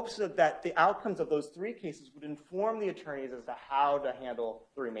 with the hopes that the outcomes of those three cases would inform the attorneys as to how to handle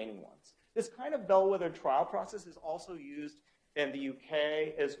the remaining ones. This kind of bellwether trial process is also used in the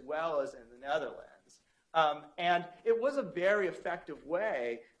UK as well as in the Netherlands. And it was a very effective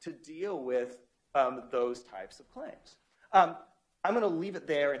way to deal with those types of claims. I'm going to leave it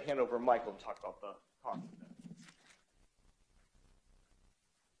there and hand over to Michael to talk about the cost of that.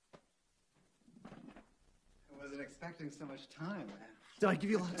 I wasn't expecting so much time. Did I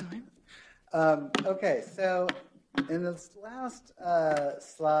give you a lot of time? Okay, so in this last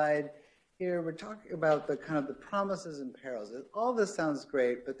slide here, we're talking about the kind of the promises and perils. All this sounds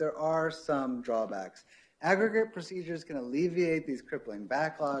great, but there are some drawbacks. Aggregate procedures can alleviate these crippling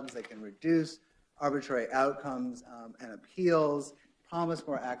backlogs. They can reduce arbitrary outcomes and appeals, promise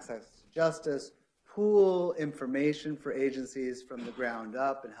more access to justice, pool information for agencies from the ground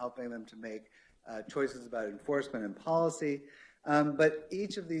up and helping them to make choices about enforcement and policy. But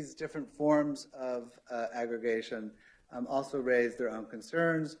each of these different forms of aggregation also raise their own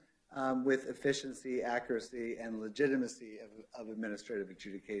concerns with efficiency, accuracy, and legitimacy of administrative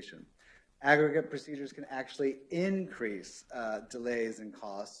adjudication. Aggregate procedures can actually increase delays and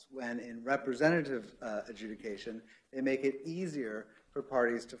costs when in representative adjudication, they make it easier for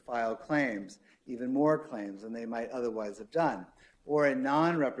parties to file claims, even more claims than they might otherwise have done. Or in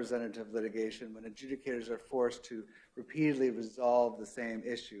non-representative litigation, when adjudicators are forced to repeatedly resolve the same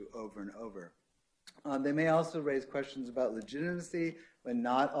issue over and over. They may also raise questions about legitimacy when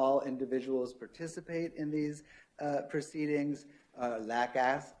not all individuals participate in these proceedings, lack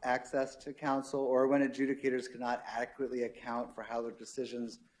access to counsel, or when adjudicators cannot adequately account for how their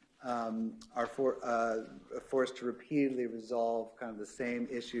decisions are forced to repeatedly resolve kind of the same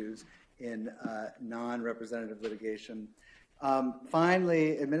issues in non-representative litigation.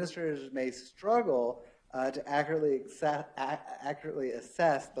 Finally, administrators may struggle to accurately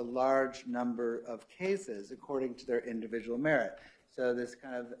assess the large number of cases according to their individual merit. So this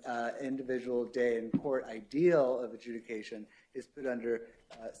kind of individual day in court ideal of adjudication is put under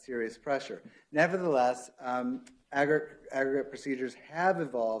serious pressure. Nevertheless, aggregate procedures have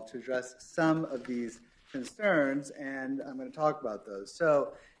evolved to address some of these concerns, and I'm going to talk about those.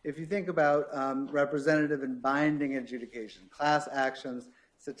 So if you think about representative and binding adjudication, class actions,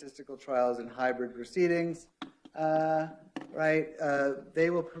 statistical trials, and hybrid proceedings, they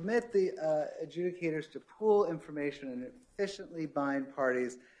will permit the adjudicators to pool information and efficiently bind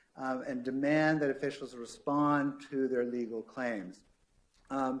parties and demand that officials respond to their legal claims.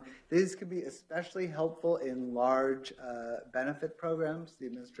 These can be especially helpful in large benefit programs, the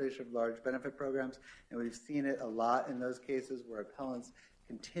administration of large benefit programs, and we've seen it a lot in those cases where appellants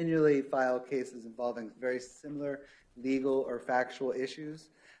continually file cases involving very similar legal or factual issues.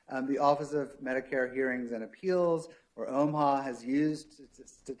 The Office of Medicare Hearings and Appeals, or OMHA, has used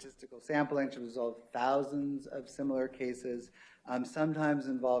statistical sampling to resolve thousands of similar cases, sometimes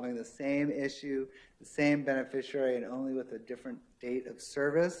involving the same issue, the same beneficiary, and only with a different date of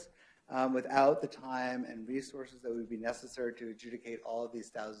service, without the time and resources that would be necessary to adjudicate all of these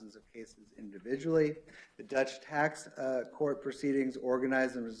thousands of cases individually. The Dutch tax court proceedings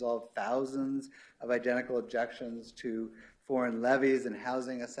organize and resolve thousands of identical objections to foreign levies and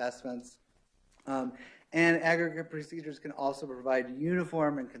housing assessments. And aggregate procedures can also provide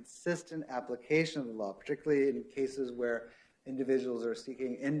uniform and consistent application of the law, particularly in cases where individuals are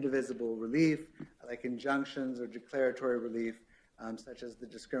seeking indivisible relief, like injunctions or declaratory relief, such as the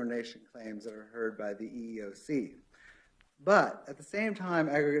discrimination claims that are heard by the EEOC. But at the same time,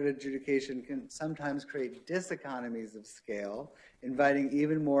 aggregate adjudication can sometimes create diseconomies of scale, inviting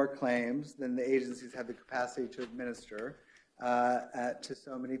even more claims than the agencies have the capacity to administer to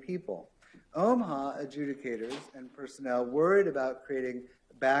so many people. OMHA adjudicators and personnel worried about creating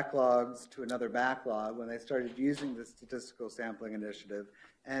backlogs to another backlog when they started using the statistical sampling initiative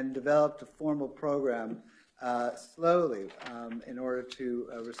and developed a formal program slowly in order to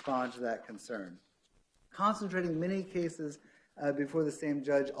respond to that concern. Concentrating many cases before the same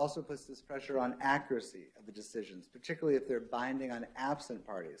judge also puts this pressure on accuracy of the decisions, particularly if they're binding on absent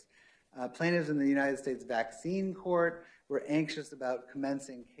parties. Plaintiffs in the United States Vaccine Court were anxious about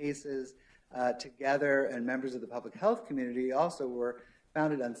commencing cases together, and members of the public health community also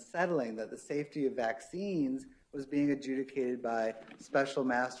found it unsettling that the safety of vaccines was being adjudicated by special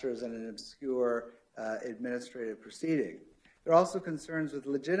masters in an obscure administrative proceeding. There are also concerns with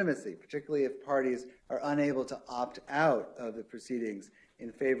legitimacy, particularly if parties are unable to opt out of the proceedings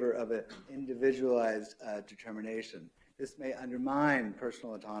in favor of an individualized determination. This may undermine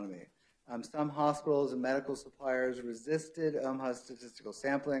personal autonomy. Some hospitals and medical suppliers resisted OMHA's statistical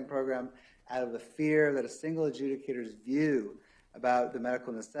sampling program out of the fear that a single adjudicator's view about the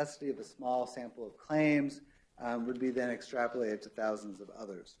medical necessity of a small sample of claims would be then extrapolated to thousands of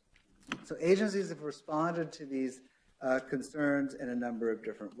others. So agencies have responded to these concerns in a number of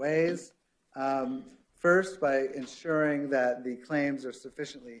different ways. First, by ensuring that the claims are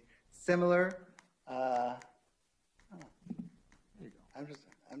sufficiently similar. I'm just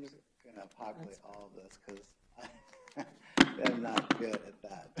going to populate all of this because I'm not good at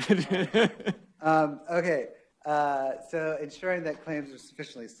that. Okay, so ensuring that claims are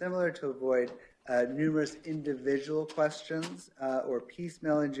sufficiently similar to avoid numerous individual questions or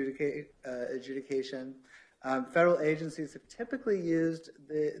piecemeal adjudication. Federal agencies have typically used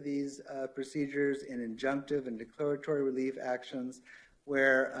these procedures in injunctive and declaratory relief actions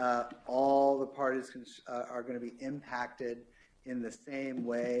where all the parties are going to be impacted in the same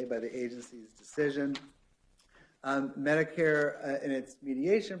way by the agency's decision. Medicare in its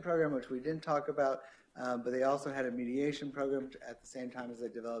mediation program, which we didn't talk about, but they also had a mediation program at the same time as they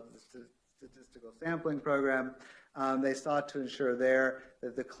developed the statistical sampling program. They sought to ensure there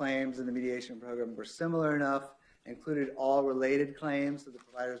that the claims in the mediation program were similar enough, included all related claims, so the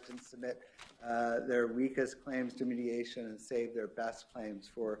providers didn't submit their weakest claims to mediation and save their best claims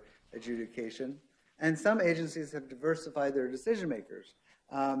for adjudication. And some agencies have diversified their decision makers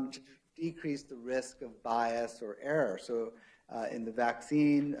to decrease the risk of bias or error. So in the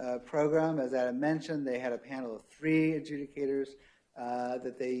vaccine program, as Adam mentioned, they had a panel of 3 adjudicators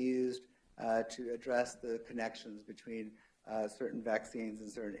that they used to address the connections between certain vaccines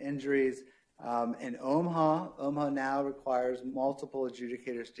and certain injuries. In Omaha now requires multiple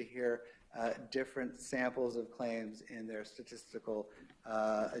adjudicators to hear different samples of claims in their statistical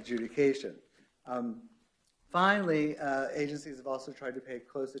adjudication. Finally, agencies have also tried to pay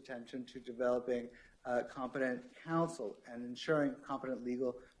close attention to developing competent counsel and ensuring competent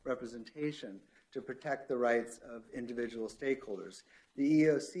legal representation to protect the rights of individual stakeholders. The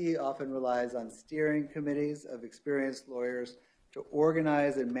EEOC often relies on steering committees of experienced lawyers to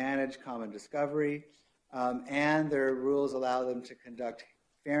organize and manage common discovery, and their rules allow them to conduct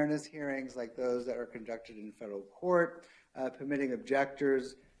fairness hearings like those that are conducted in federal court, permitting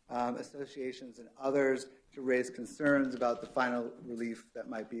objectors, associations, and others to raise concerns about the final relief that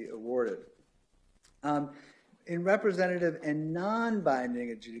might be awarded. In representative and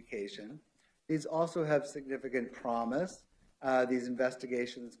non-binding adjudication, these also have significant promise. These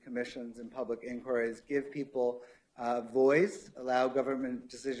investigations, commissions, and public inquiries give people voice, allow government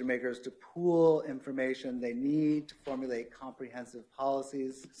decision makers to pool information they need to formulate comprehensive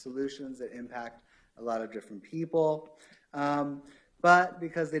policies, solutions that impact a lot of different people. But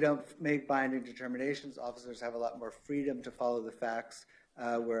because they don't make binding determinations, officers have a lot more freedom to follow the facts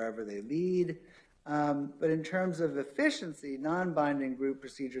wherever they lead. But in terms of efficiency, non-binding group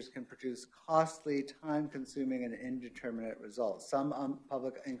procedures can produce costly, time-consuming, and indeterminate results. Some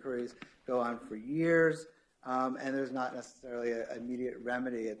public inquiries go on for years, and there's not necessarily an immediate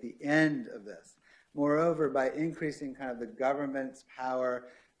remedy at the end of this. Moreover, by increasing kind of the government's power,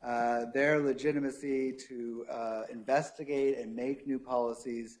 their legitimacy to investigate and make new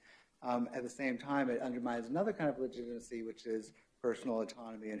policies, at the same time, it undermines another kind of legitimacy, which is personal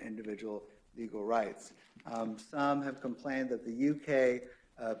autonomy and individual legal rights. Some have complained that the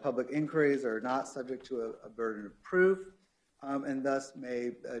UK public inquiries are not subject to a burden of proof, and thus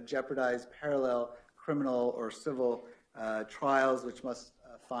may jeopardize parallel criminal or civil trials, which must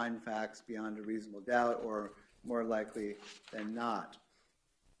find facts beyond a reasonable doubt, or more likely than not.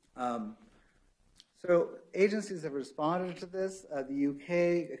 So agencies have responded to this. The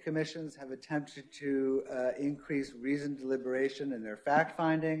UK commissions have attempted to increase reasoned deliberation in their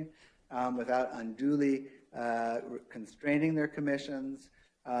fact-finding without unduly constraining their commissions,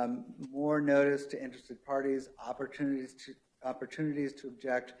 more notice to interested parties, opportunities to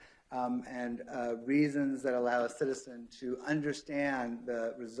object, and reasons that allow a citizen to understand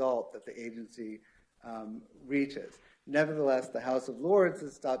the result that the agency reaches. Nevertheless, the House of Lords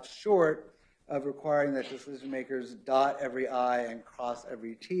has stopped short of requiring that decision makers dot every I and cross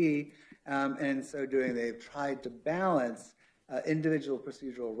every T, and in so doing, they've tried to balance individual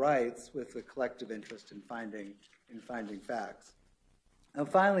procedural rights with the collective interest in finding facts. And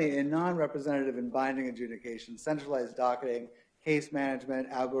finally, in non-representative and binding adjudication, centralized docketing, case management,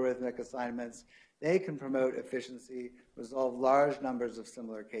 algorithmic assignments, they can promote efficiency, resolve large numbers of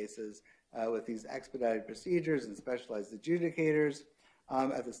similar cases with these expedited procedures and specialized adjudicators.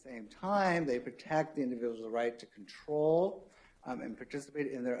 At the same time, they protect the individual's right to control and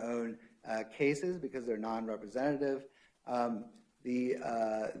participate in their own cases because they're non-representative. The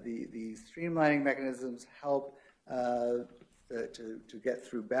streamlining mechanisms help to get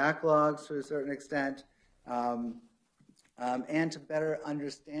through backlogs to a certain extent, and to better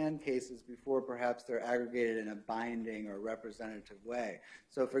understand cases before perhaps they're aggregated in a binding or representative way.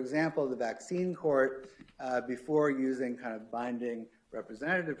 So for example, the vaccine court, before using kind of binding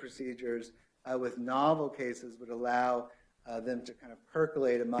representative procedures with novel cases, would allow them to kind of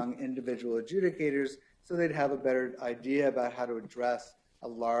percolate among individual adjudicators so they'd have a better idea about how to address a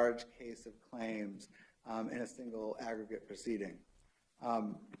large case of claims in a single aggregate proceeding.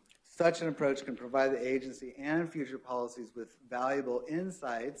 Such an approach can provide the agency and future policies with valuable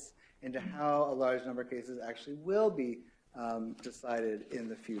insights into how a large number of cases actually will be decided in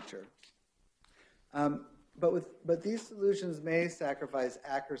the future. But these solutions may sacrifice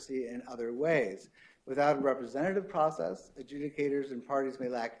accuracy in other ways, Without a representative process, adjudicators and parties may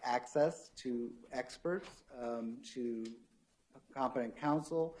lack access to experts, to competent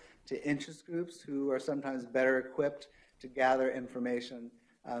counsel, to interest groups who are sometimes better equipped to gather information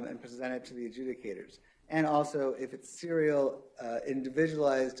and present it to the adjudicators. And also, if it's serial,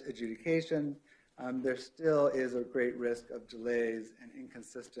 individualized adjudication, there still is a great risk of delays and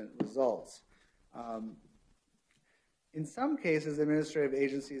inconsistent results. In some cases, administrative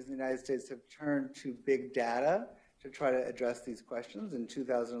agencies in the United States have turned to big data to try to address these questions. In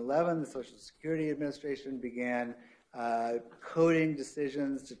 2011, the Social Security Administration began coding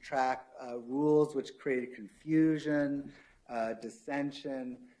decisions to track rules which created confusion,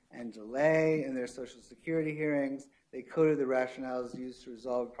 dissension, and delay in their Social Security hearings. They coded the rationales used to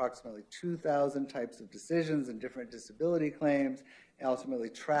resolve approximately 2,000 types of decisions and different disability claims, and ultimately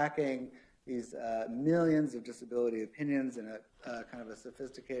tracking these millions of disability opinions in a kind of a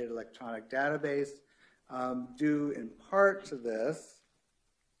sophisticated electronic database. Due in part to this,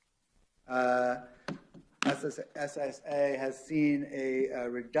 SSA has seen a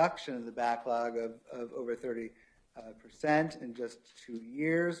reduction in the backlog of over 30% in just 2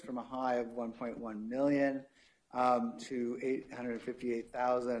 years, from a high of 1.1 million to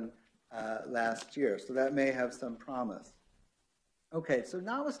 858,000 last year. So that may have some promise. Okay, so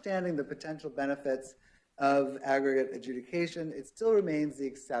notwithstanding the potential benefits of aggregate adjudication, it still remains the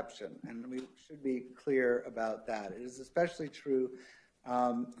exception, and we should be clear about that. It is especially true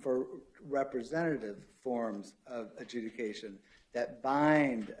for representative forms of adjudication that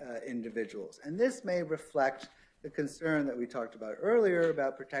bind individuals. And this may reflect the concern that we talked about earlier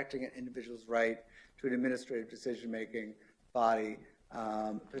about protecting an individual's right to an administrative decision-making body,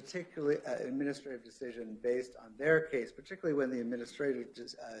 particularly administrative decision based on their case, particularly when the administrative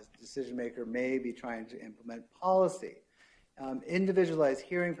decision maker may be trying to implement policy. Individualized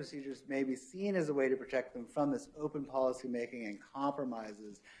hearing procedures may be seen as a way to protect them from this open policy making and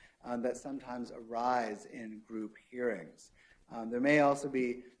compromises that sometimes arise in group hearings. There may also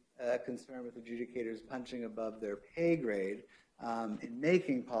be concern with adjudicators punching above their pay grade in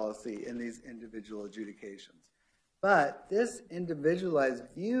making policy in these individual adjudications. But this individualized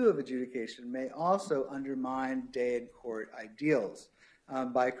view of adjudication may also undermine day-in-court ideals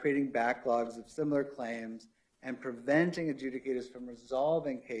by creating backlogs of similar claims and preventing adjudicators from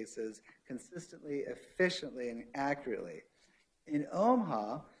resolving cases consistently, efficiently, and accurately. In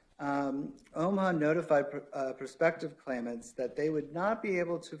Omaha, Omaha notified prospective claimants that they would not be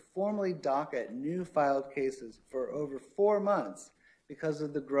able to formally docket new filed cases for over 4 months because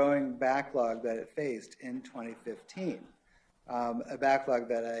of the growing backlog that it faced in 2015, a backlog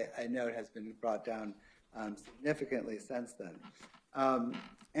that I note has been brought down significantly since then.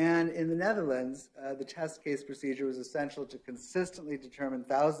 And in the Netherlands, the test case procedure was essential to consistently determine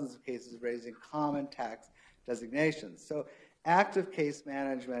thousands of cases raising common tax designations. So active case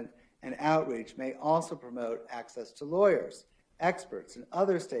management and outreach may also promote access to lawyers, experts, and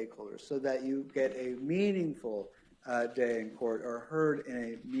other stakeholders so that you get a meaningful day in court or heard in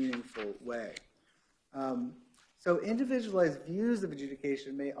a meaningful way. So individualized views of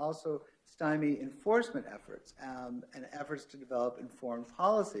adjudication may also stymie enforcement efforts and efforts to develop informed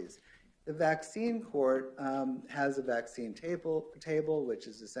policies. The vaccine court has a vaccine table, which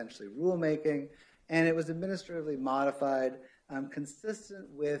is essentially rulemaking, and it was administratively modified consistent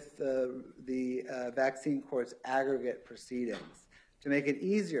with the vaccine court's aggregate proceedings to make it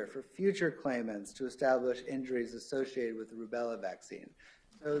easier for future claimants to establish injuries associated with the rubella vaccine.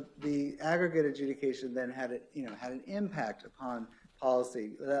 So the aggregate adjudication then had an impact upon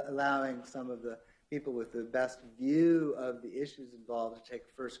policy, allowing some of the people with the best view of the issues involved to take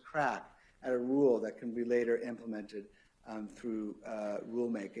first crack at a rule that can be later implemented through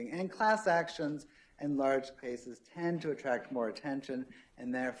rulemaking. And class actions and large cases tend to attract more attention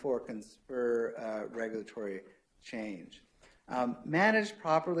and therefore can spur regulatory change. Managed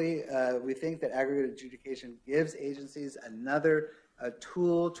properly, we think that aggregate adjudication gives agencies another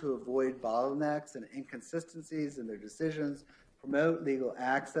tool to avoid bottlenecks and inconsistencies in their decisions, promote legal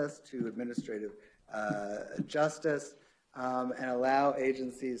access to administrative justice, and allow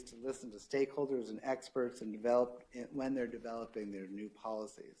agencies to listen to stakeholders and experts and develop when they're developing their new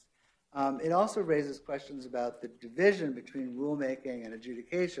policies. It also raises questions about the division between rulemaking and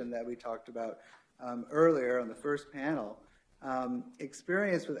adjudication that we talked about earlier on the first panel.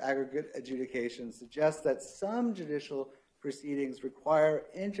 Experience with aggregate adjudication suggests that some judicial proceedings require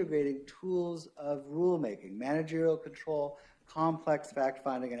integrating tools of rulemaking, managerial control, complex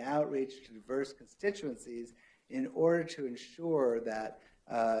fact-finding, and outreach to diverse constituencies in order to ensure that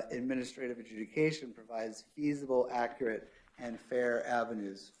administrative adjudication provides feasible, accurate, and fair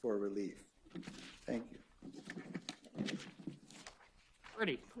avenues for relief. Thank you.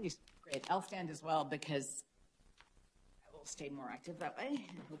 Arti, please. Great. I'll stand as well because I will stay more active that way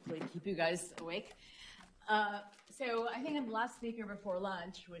and hopefully keep you guys awake. So I think I'm the last speaker before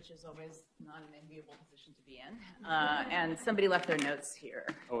lunch, which is always not an enviable position to be in. And somebody left their notes here.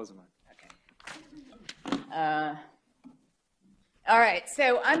 Oh, wasn't mine. Okay. All right,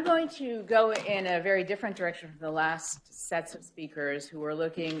 so I'm going to go in a very different direction from the last sets of speakers who were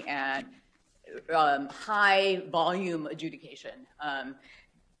looking at high volume adjudication.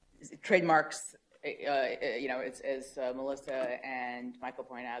 Trademarks, you know, as Melissa and Michael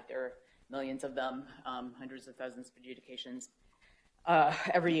pointed out, there are millions of them, hundreds of thousands of adjudications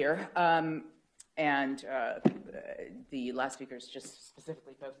every year. And the last speakers just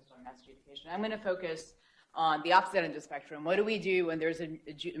specifically focused on mass adjudication. I'm going to focus on the opposite end of the spectrum. What do we do when there's an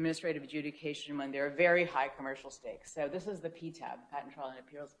administrative adjudication when there are very high commercial stakes? So this is the PTAB, Patent Trial and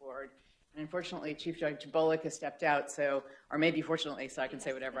Appeals Board. And unfortunately, Chief Judge Bullock has stepped out, so, or maybe fortunately, so I can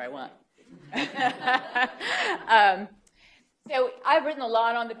say whatever I want. So I've written a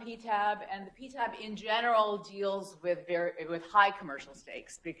lot on the PTAB, and the PTAB in general deals with high commercial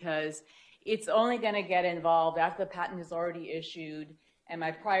stakes because it's only going to get involved after the patent is already issued. And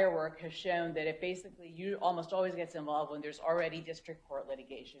my prior work has shown that it basically almost always gets involved when there's already district court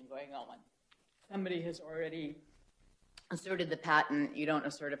litigation going on. Somebody has already asserted the patent. You don't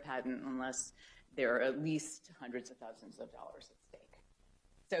assert a patent unless there are at least hundreds of thousands of dollars at stake.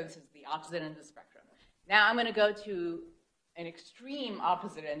 So this is the opposite end of the spectrum. Now I'm going to go to an extreme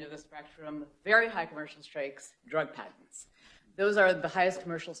opposite end of the spectrum, very high commercial stakes, drug patents. Those are the highest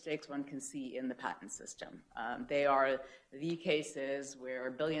commercial stakes one can see in the patent system. They are the cases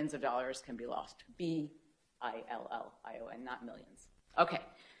where billions of dollars can be lost. B-I-L-L-I-O-N, not millions. Okay,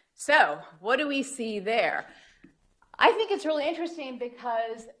 so what do we see there? I think it's really interesting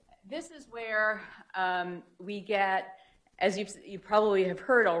because this is where we get, as you probably have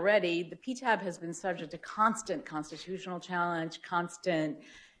heard already, the PTAB has been subject to constant constitutional challenge, constant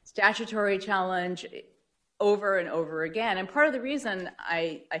statutory challenge, over and over again. And part of the reason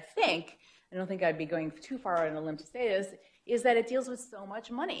I think, I don't think I'd be going too far on a limb to say this, is that it deals with so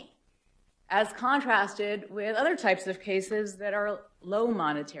much money, as contrasted with other types of cases that are low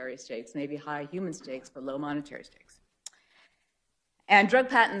monetary stakes, maybe high human stakes, but low monetary stakes. And drug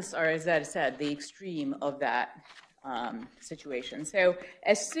patents are, as I said, the extreme of that situation. So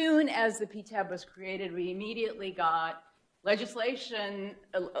as soon as the PTAB was created, we immediately got legislative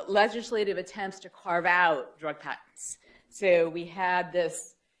attempts to carve out drug patents. So we had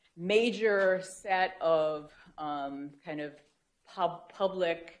this major set of kind of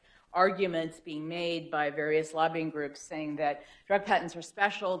public arguments being made by various lobbying groups saying that drug patents are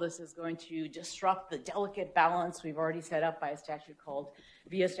special. This is going to disrupt the delicate balance we've already set up by a statute called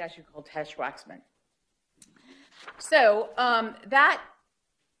Hess-Waxman. So that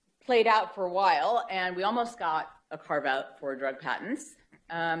played out for a while, and we almost got a carve-out for drug patents.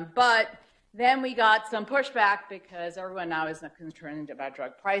 But then we got some pushback because everyone now is not concerned about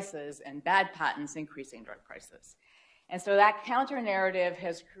drug prices and bad patents increasing drug prices. And so that counter-narrative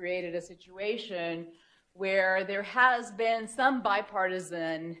has created a situation where there has been some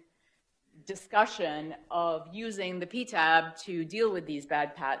bipartisan discussion of using the PTAB to deal with these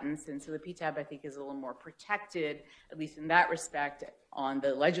bad patents. And so the PTAB, I think, is a little more protected, at least in that respect, on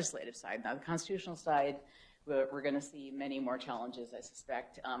the legislative side. Now, the constitutional side, we're going to see many more challenges, I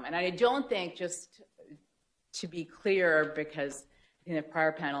suspect. And I don't think, just to be clear, because I think the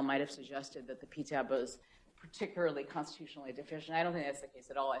prior panel might have suggested that the PTAB was particularly constitutionally deficient. I don't think that's the case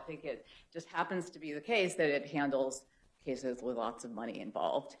at all. I think it just happens to be the case that it handles cases with lots of money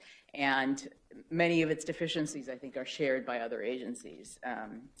involved. And many of its deficiencies, I think, are shared by other agencies.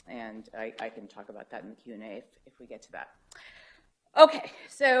 And I can talk about that in the Q&A if we get to that. Okay,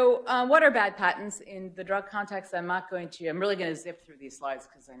 so what are bad patents in the drug context? I'm really going to zip through these slides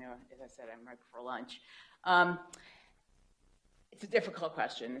because I know, as I said, I'm right before lunch. It's a difficult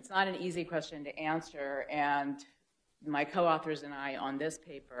question. It's not an easy question to answer, and my co-authors and I on this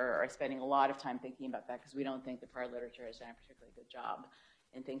paper are spending a lot of time thinking about that because we don't think the prior literature has done a particularly good job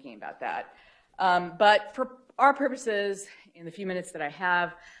in thinking about that. But for our purposes, in the few minutes that I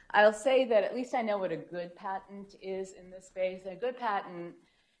have, I'll say that at least I know what a good patent is in this space. A good patent,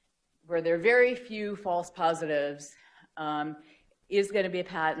 where there are very few false positives, is going to be a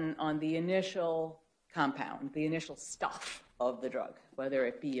patent on the initial compound, the initial stuff of the drug, whether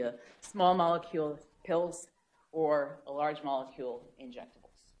it be a small molecule pills or a large molecule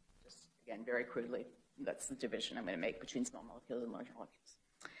injectables. Just, again, very crudely, that's the division I'm going to make between small molecules and large molecules.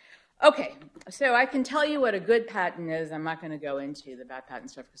 Okay, so I can tell you what a good patent is. I'm not going to go into the bad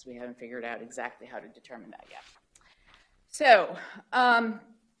patent stuff because we haven't figured out exactly how to determine that yet. So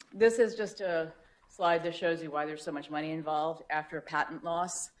this is just a slide that shows you why there's so much money involved after a patent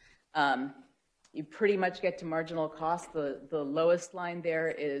loss. You pretty much get to marginal cost. The lowest line there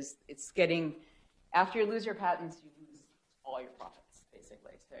is it's getting, after you lose your patents, you lose all your profits,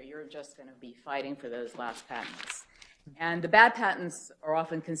 basically. So you're just going to be fighting for those last patents. And the bad patents are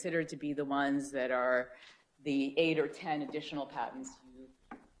often considered to be the ones that are the 8 or 10 additional patents you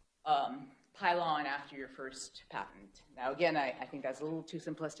pile on after your first patent. Now, again, I think that's a little too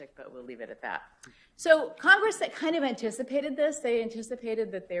simplistic, but we'll leave it at that. So Congress that kind of anticipated this. They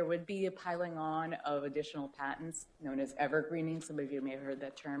anticipated that there would be a piling on of additional patents, known as evergreening. Some of you may have heard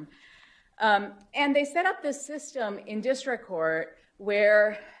that term. And they set up this system in district court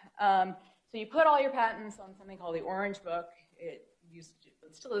where so you put all your patents on something called the Orange Book. It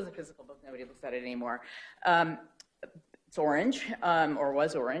still is a physical book. Nobody looks at it anymore. It's orange, or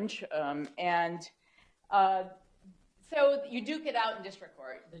was orange. So you duke it out in district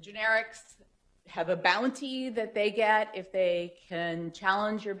court. The generics have a bounty that they get if they can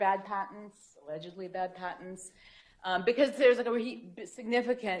challenge your bad patents, allegedly bad patents, because there's like a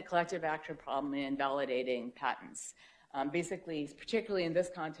significant collective action problem in invalidating patents. Basically, particularly in this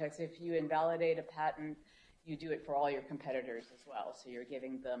context, if you invalidate a patent, you do it for all your competitors as well. So you're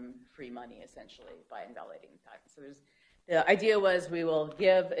giving them free money, essentially, by invalidating the patent. So the idea was we will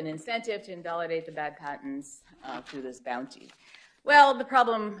give an incentive to invalidate the bad patents through this bounty. Well, the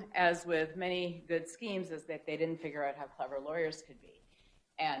problem, as with many good schemes, is that they didn't figure out how clever lawyers could be.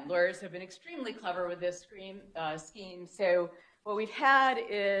 And lawyers have been extremely clever with this scheme. So what we've had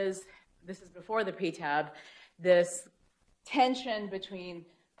is, this is before the PTAB, this tension between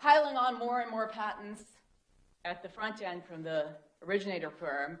piling on more and more patents at the front end from the originator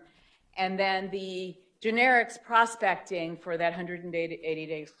firm, and then the generics prospecting for that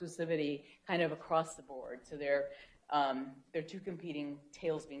 180-day exclusivity kind of across the board. So they're two competing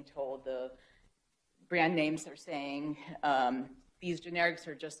tales being told. The brand names are saying these generics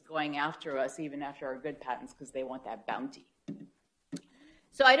are just going after us even after our good patents because they want that bounty.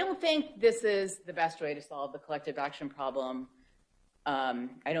 So I don't think this is the best way to solve the collective action problem.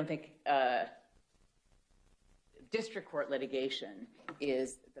 I don't think district court litigation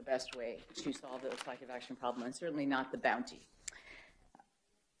is the best way to solve the collective action problem, and certainly not the bounty.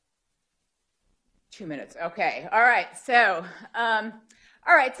 2 minutes. Okay. All right. So,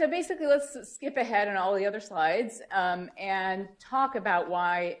 so basically, let's skip ahead on all the other slides and talk about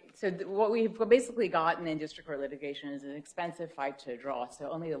why. So, what we've basically gotten in district court litigation is an expensive fight to draw. So,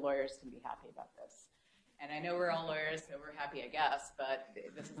 only the lawyers can be happy about this. And I know we're all lawyers, so we're happy, I guess, but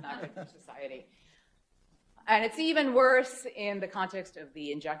this is not good for society. And it's even worse in the context of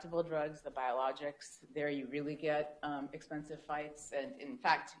the injectable drugs, the biologics. There you really get expensive fights. And in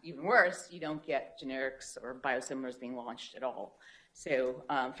fact, even worse, you don't get generics or biosimilars being launched at all. So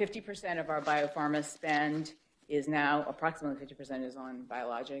 50% of our biopharma spend is now, approximately 50% is on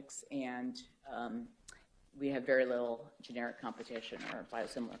biologics, and we have very little generic competition or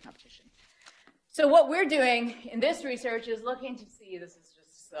biosimilar competition. So what we're doing in this research is looking to see, this is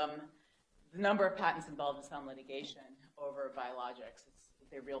just the number of patents involved in some litigation over biologics. It's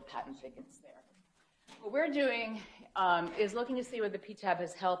the real patent thickets there. What we're doing is looking to see whether the PTAB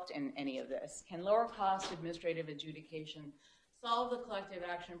has helped in any of this. Can lower cost administrative adjudication solve the collective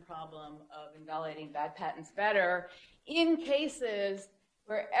action problem of invalidating bad patents better in cases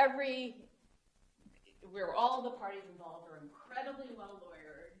where all the parties involved are incredibly well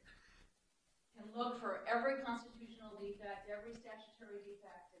lawyered, can look for every constitutional defect, every statutory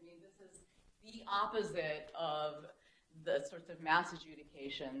defect. I mean, this is the opposite of the sorts of mass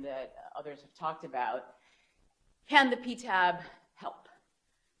adjudication that others have talked about. Can the PTAB help?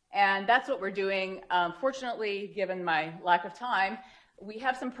 And that's what we're doing. Fortunately, given my lack of time, we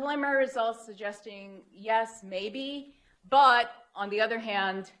have some preliminary results suggesting yes, maybe, but on the other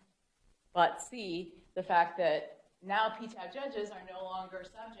hand, but C, the fact that now PTAB judges are no longer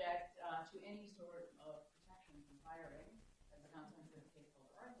subject to any sort of protection from firing as a consequence of a case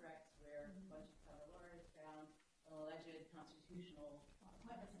called Arti, where a bunch of clever lawyers found an alleged constitutional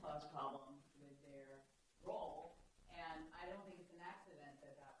appointments clause problem with their role. And I don't think it's an accident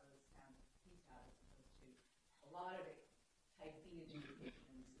that that was found at PTAB as opposed to a lot of type B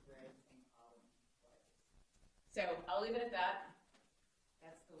adjudications where the same problem was. So I'll leave it at that.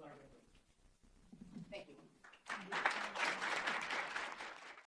 That's the larger group. Thank you.